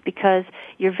companies, because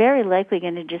you're very likely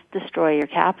going to just destroy your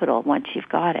capital once you've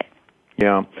got it.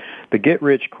 Yeah. The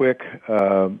get-rich-quick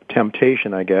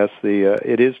temptation, I guess,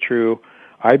 it is true,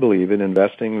 I believe, in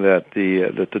investing that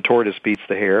the tortoise beats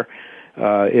the hare.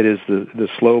 It is the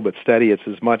slow but steady. It's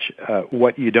as much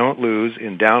what you don't lose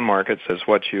in down markets as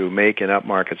what you make in up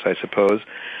markets, I suppose.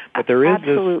 But there is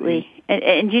absolutely.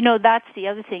 And you know, that's the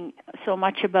other thing. So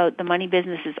much about the money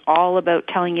business is all about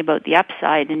telling you about the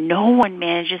upside, and no one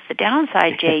manages the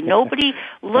downside, Jay. Nobody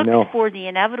looks for the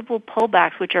inevitable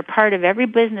pullbacks, which are part of every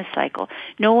business cycle.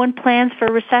 No one plans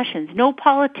for recessions. No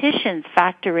politicians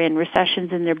factor in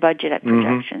recessions in their budget at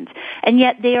projections. And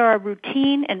yet they are a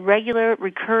routine and regular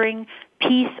recurring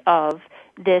piece of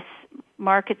this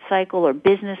market cycle or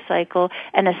business cycle,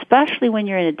 and especially when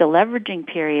you're in a deleveraging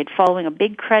period following a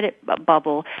big credit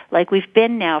bubble like we've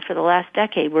been now for the last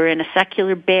decade. We're in a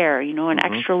secular bear, you know, an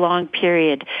extra long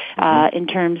period in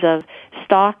terms of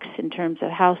stocks, in terms of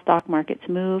how stock markets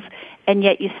move, and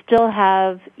yet you still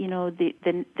have, you know,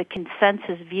 the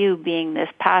consensus view being this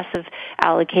passive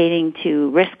allocating to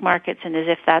risk markets, and as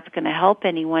if that's going to help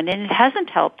anyone, and it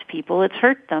hasn't helped people, it's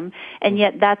hurt them, and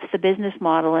yet that's the business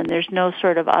model, and there's no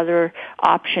sort of other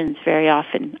options very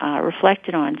often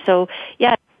reflected on. So,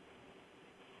 yeah,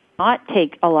 not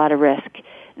take a lot of risk.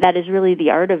 That is really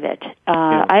the art of it.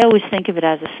 I always think of it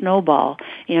as a snowball.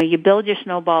 You know, you build your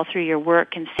snowball through your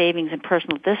work and savings and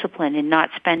personal discipline and not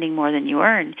spending more than you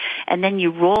earn. And then you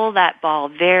roll that ball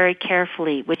very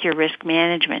carefully with your risk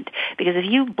management. Because if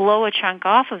you blow a chunk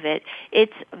off of it,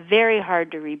 it's very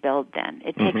hard to rebuild then.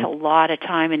 It takes a lot of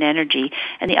time and energy.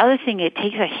 And the other thing, it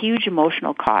takes a huge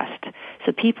emotional cost.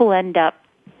 So people end up,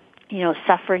 you know,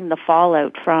 suffering the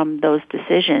fallout from those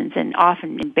decisions, and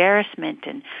often embarrassment,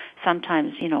 and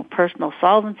sometimes, you know, personal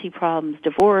solvency problems,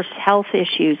 divorce, health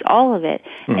issues, all of it.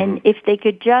 And if they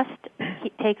could just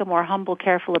take a more humble,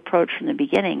 careful approach from the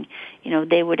beginning, you know,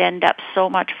 they would end up so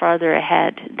much farther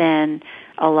ahead than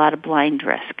a lot of blind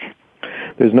risk.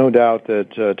 There's no doubt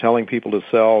that telling people to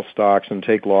sell stocks and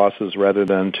take losses rather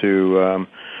than to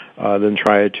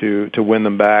try to win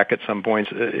them back at some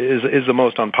points is the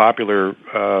most unpopular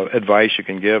advice you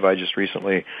can give. I just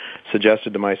recently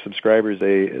suggested to my subscribers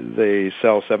they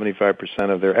sell 75%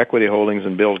 of their equity holdings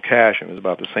and build cash. It was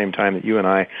about the same time that you and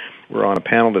I were on a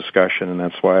panel discussion, and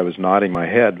that's why I was nodding my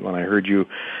head when I heard you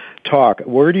talk.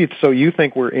 So you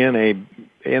think we're in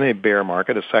a bear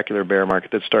market, a secular bear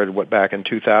market that started, back in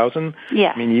 2000?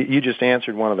 Yeah. I mean, you just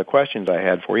answered one of the questions I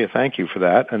had for you. Thank you for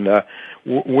that. And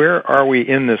where are we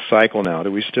in this cycle now?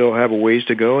 Do we still have a ways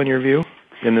to go, in your view,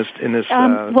 in this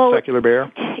secular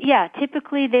bear? Yeah,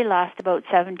 typically they last about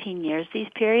 17 years, these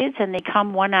periods, and they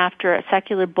come one after a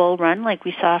secular bull run like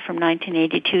we saw from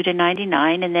 1982 to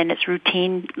 99, and then it's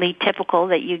routinely typical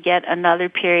that you get another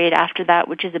period after that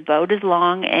which is about as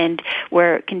long and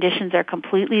where conditions are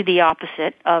completely the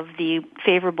opposite of the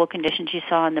favorable conditions you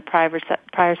saw in the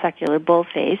prior secular bull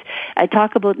phase. I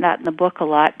talk about that in the book a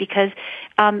lot because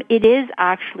it is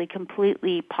actually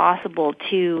completely possible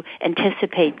to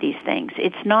anticipate these things.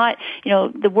 It's not, you know,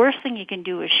 the worst thing you can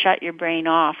do is shut your brain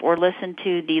off or listen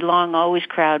to the long always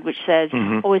crowd which says,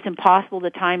 oh, it's impossible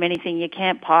to time anything, you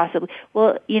can't possibly.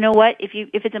 Well, you know what? If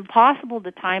it's impossible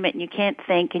to time it and you can't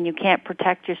think and you can't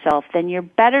protect yourself, then you're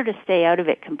better to stay out of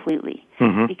it completely.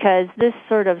 because this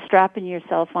sort of strapping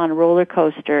yourself on a roller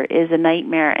coaster is a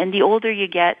nightmare. And the older you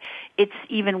get, it's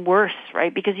even worse,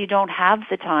 right? Because you don't have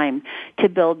the time to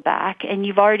build back, and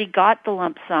you've already got the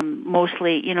lump sum,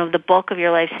 mostly, the bulk of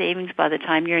your life savings by the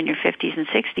time you're in your 50s and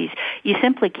 60s. You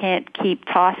simply can't keep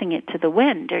tossing it to the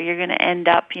wind, or you're going to end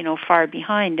up, far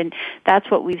behind. And that's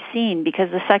what we've seen, because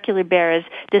the secular bear has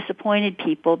disappointed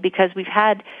people, because we've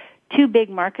had two big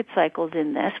market cycles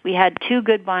in this. We had two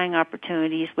good buying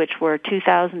opportunities, which were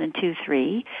 2000 and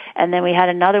 2003, and then we had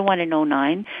another one in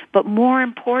 2009. But more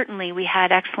importantly, we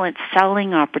had excellent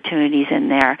selling opportunities in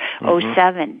there,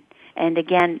 2007. And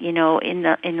again, in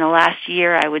the last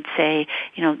year, I would say,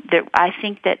 I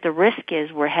think that the risk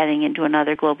is we're heading into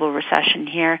another global recession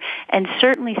here, and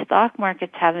certainly stock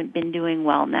markets haven't been doing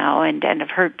well now, and have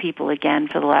hurt people again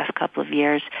for the last couple of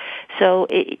years. So,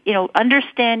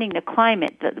 understanding the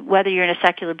climate, whether you're in a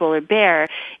secular bull or bear,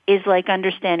 is like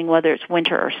understanding whether it's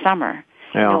winter or summer.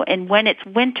 Yeah. And when it's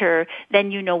winter,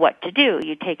 then you know what to do.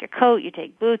 You take a coat, you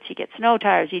take boots, you get snow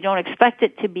tires. You don't expect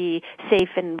it to be safe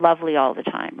and lovely all the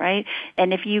time, right?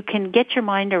 And if you can get your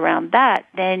mind around that,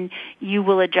 then you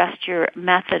will adjust your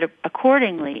method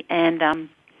accordingly. And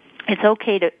it's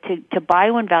okay to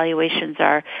buy when valuations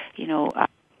are,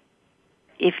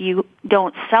 if you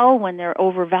don't sell when they're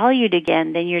overvalued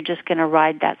again, then you're just going to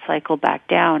ride that cycle back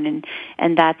down,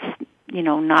 and that's,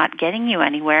 not getting you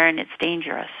anywhere, and it's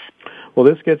dangerous. Well,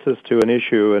 this gets us to an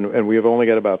issue, and we have only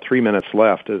got about 3 minutes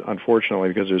left, unfortunately,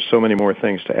 because there's so many more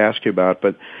things to ask you about.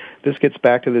 But this gets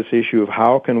back to this issue of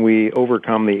how can we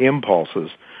overcome the impulses.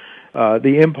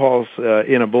 The impulse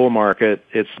in a bull market,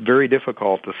 it's very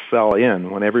difficult to sell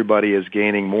in when everybody is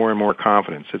gaining more and more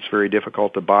confidence. It's very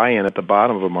difficult to buy in at the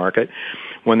bottom of a market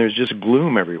when there's just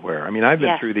gloom everywhere. I mean, I've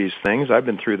been through these things. I've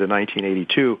been through the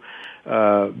 1982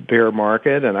 bear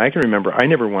market, and I can remember I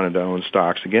never wanted to own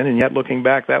stocks again, and yet looking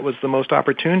back, that was the most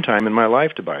opportune time in my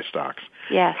life to buy stocks.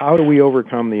 Yes. How do we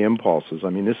overcome the impulses? I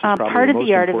mean, this is probably part the of most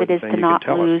the art of it important is thing to you not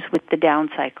can tell lose us. with the down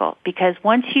cycle, because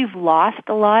once you've lost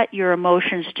a lot, your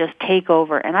emotions just take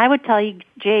over. And I would tell you,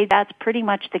 Jay, that's pretty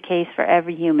much the case for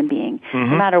every human being. No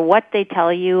matter what they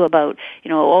tell you about,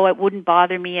 it wouldn't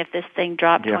bother me if this thing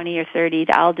dropped 20 or 30,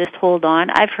 I'll just hold on.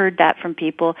 I've heard that from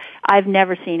people. I've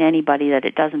never seen anybody that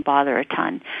it doesn't bother a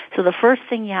ton. So the first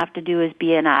thing you have to do is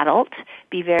be an adult,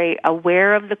 be very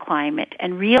aware of the climate,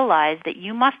 and realize that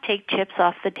you must take chips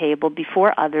off the table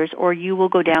before others, or you will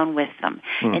go down with them.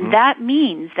 And that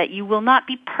means that you will not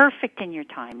be perfect in your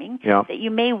timing, that you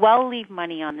may well leave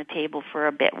money on the table for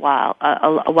a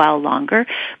while longer,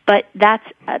 but that's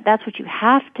what you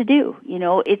have to do.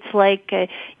 It's like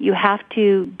you have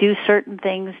to do certain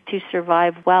things to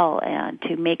survive well and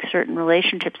to make certain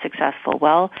relationships successful.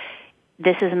 Well,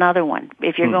 this is another one.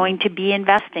 If you're going to be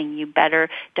investing, you better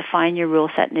define your rule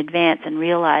set in advance and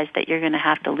realize that you're going to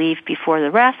have to leave before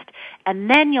the rest, and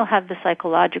then you'll have the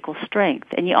psychological strength.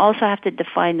 And you also have to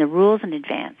define the rules in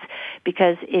advance,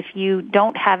 because if you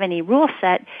don't have any rule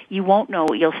set, you won't know.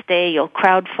 You'll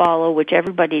crowd follow, which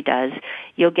everybody does.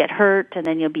 You'll get hurt, and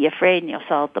then you'll be afraid, and you'll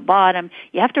sell at the bottom.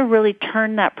 You have to really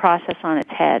turn that process on its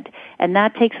head, and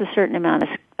that takes a certain amount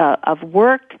of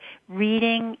work,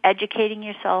 reading, educating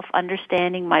yourself,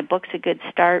 understanding. My book's a good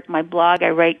start. My blog, I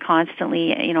write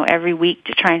constantly, every week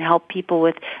to try and help people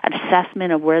with an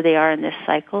assessment of where they are in this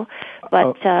cycle.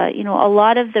 But, a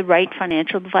lot of the right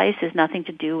financial advice has nothing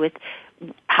to do with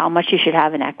how much you should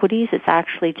have in equities. It's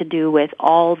actually to do with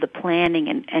all the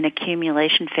planning and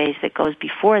accumulation phase that goes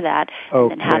before that,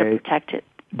 and how to protect it.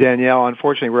 Danielle,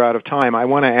 unfortunately, we're out of time. I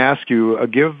want to ask you,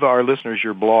 give our listeners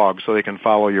your blog so they can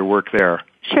follow your work there.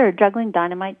 Sure,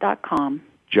 jugglingdynamite.com.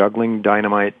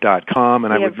 Jugglingdynamite.com,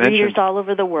 and we have readers all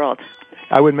over the world.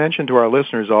 I would mention to our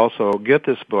listeners also, get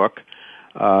this book,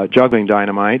 Juggling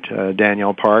Dynamite,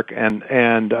 Danielle Park,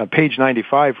 and page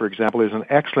 95, for example, is an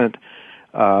excellent.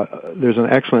 There's an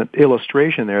excellent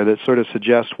illustration there that sort of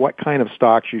suggests what kind of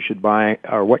stocks you should buy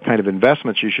or what kind of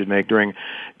investments you should make during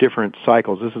different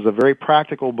cycles. This is a very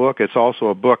practical book. It's also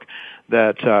a book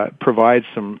that provides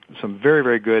some very,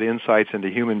 very good insights into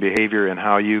human behavior and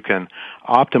how you can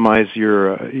optimize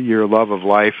your love of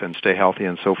life and stay healthy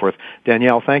and so forth.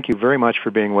 Danielle, thank you very much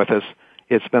for being with us.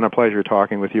 It's been a pleasure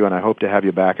talking with you, and I hope to have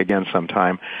you back again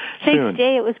sometime soon. Thanks,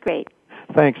 Jay. It was great.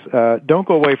 Thanks. Don't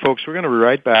go away, folks. We're going to be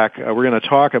right back. We're going to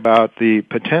talk about the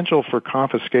potential for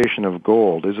confiscation of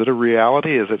gold. Is it a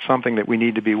reality? Is it something that we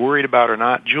need to be worried about or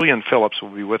not? Julian Phillips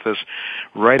will be with us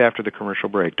right after the commercial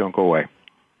break. Don't go away.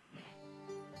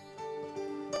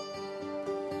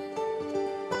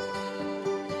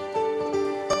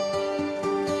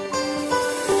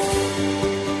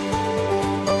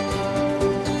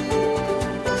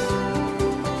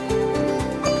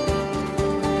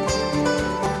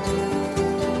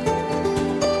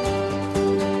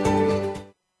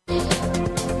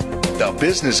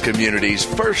 business community's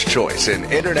first choice in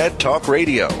Internet Talk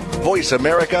Radio. Voice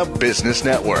America Business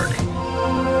Network.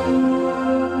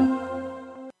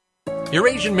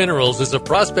 Eurasian Minerals is a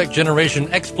prospect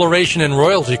generation exploration and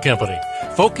royalty company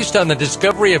focused on the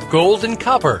discovery of gold and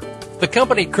copper. The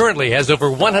company currently has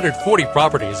over 140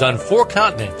 properties on 4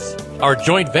 continents. Our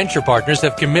joint venture partners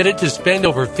have committed to spend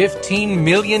over $15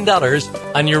 million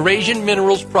on Eurasian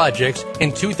Minerals projects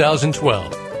in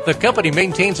 2012. The company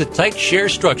maintains a tight share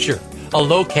structure, a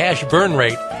low cash burn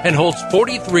rate, and holds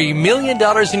 $43 million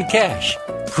in cash,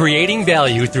 creating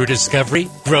value through discovery,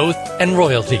 growth, and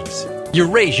royalties.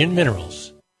 Eurasian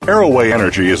Minerals. Arrowway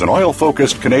Energy is an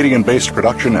oil-focused Canadian-based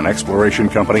production and exploration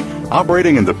company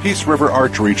operating in the Peace River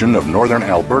Arch region of northern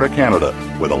Alberta, Canada,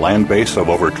 with a land base of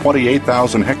over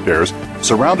 28,000 hectares,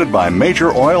 surrounded by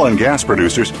major oil and gas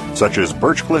producers such as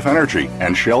Birchcliff Energy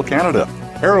and Shell Canada.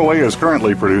 Arrowway is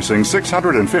currently producing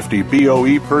 650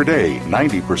 BOE per day,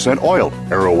 90% oil.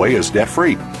 Arrowway is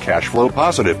debt-free, cash flow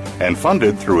positive, and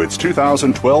funded through its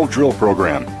 2012 drill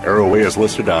program. Arrowway is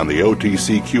listed on the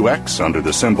OTCQX under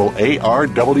the symbol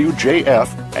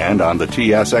ARWJF and on the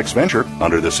TSX Venture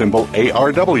under the symbol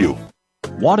ARW.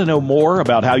 Want to know more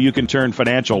about how you can turn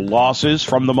financial losses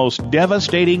from the most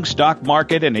devastating stock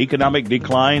market and economic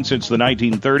decline since the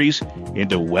 1930s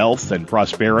into wealth and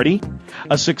prosperity?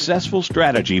 A successful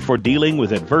strategy for dealing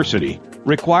with adversity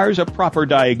requires a proper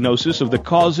diagnosis of the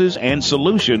causes and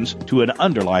solutions to an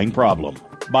underlying problem.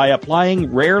 By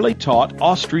applying rarely taught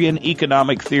Austrian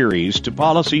economic theories to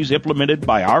policies implemented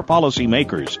by our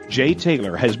policymakers, Jay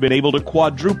Taylor has been able to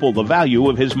quadruple the value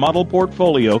of his model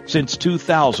portfolio since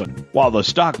 2000, while the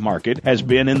stock market has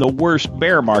been in the worst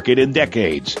bear market in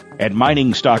decades. At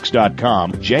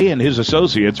miningstocks.com, Jay and his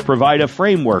associates provide a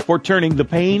framework for turning the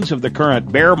pains of the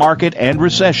current bear market and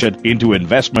recession into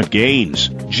investment gains.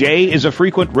 Jay is a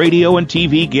frequent radio and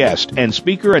TV guest and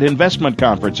speaker at investment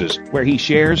conferences where he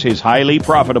shares his highly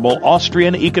profitable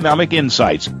Austrian economic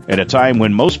insights at a time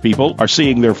when most people are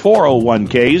seeing their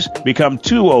 401ks become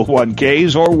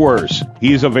 201ks or worse.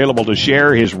 He is available to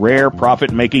share his rare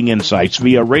profit-making insights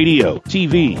via radio,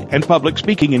 TV, and public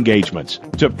speaking engagements.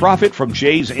 To profit from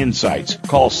Jay's insights,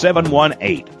 call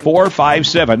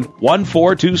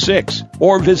 718-457-1426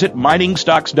 or visit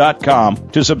miningstocks.com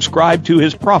to subscribe to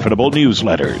his profitable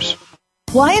newsletters.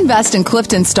 Why invest in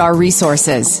Clifton Star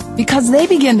Resources? Because they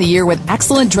begin the year with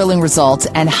excellent drilling results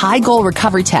and high gold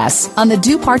recovery tests on the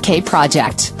Du Parquet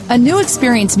project. A new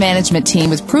experienced management team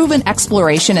with proven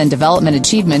exploration and development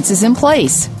achievements is in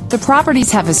place. The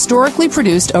properties have historically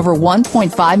produced over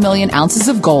 1.5 million ounces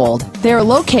of gold. They are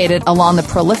located along the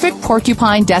prolific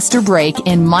Porcupine-Dester Break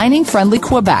in mining-friendly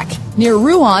Quebec, near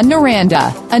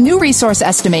Rouyn-Noranda. A new resource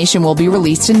estimation will be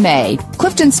released in May.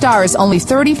 Clifton Star is only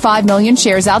 35 million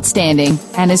shares outstanding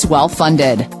and is well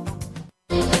funded.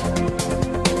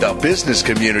 The business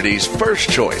community's first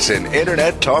choice in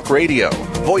Internet Talk Radio.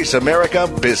 Voice America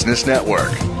Business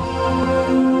Network.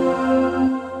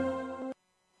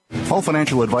 All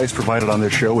financial advice provided on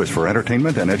this show is for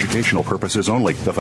entertainment and educational purposes only. The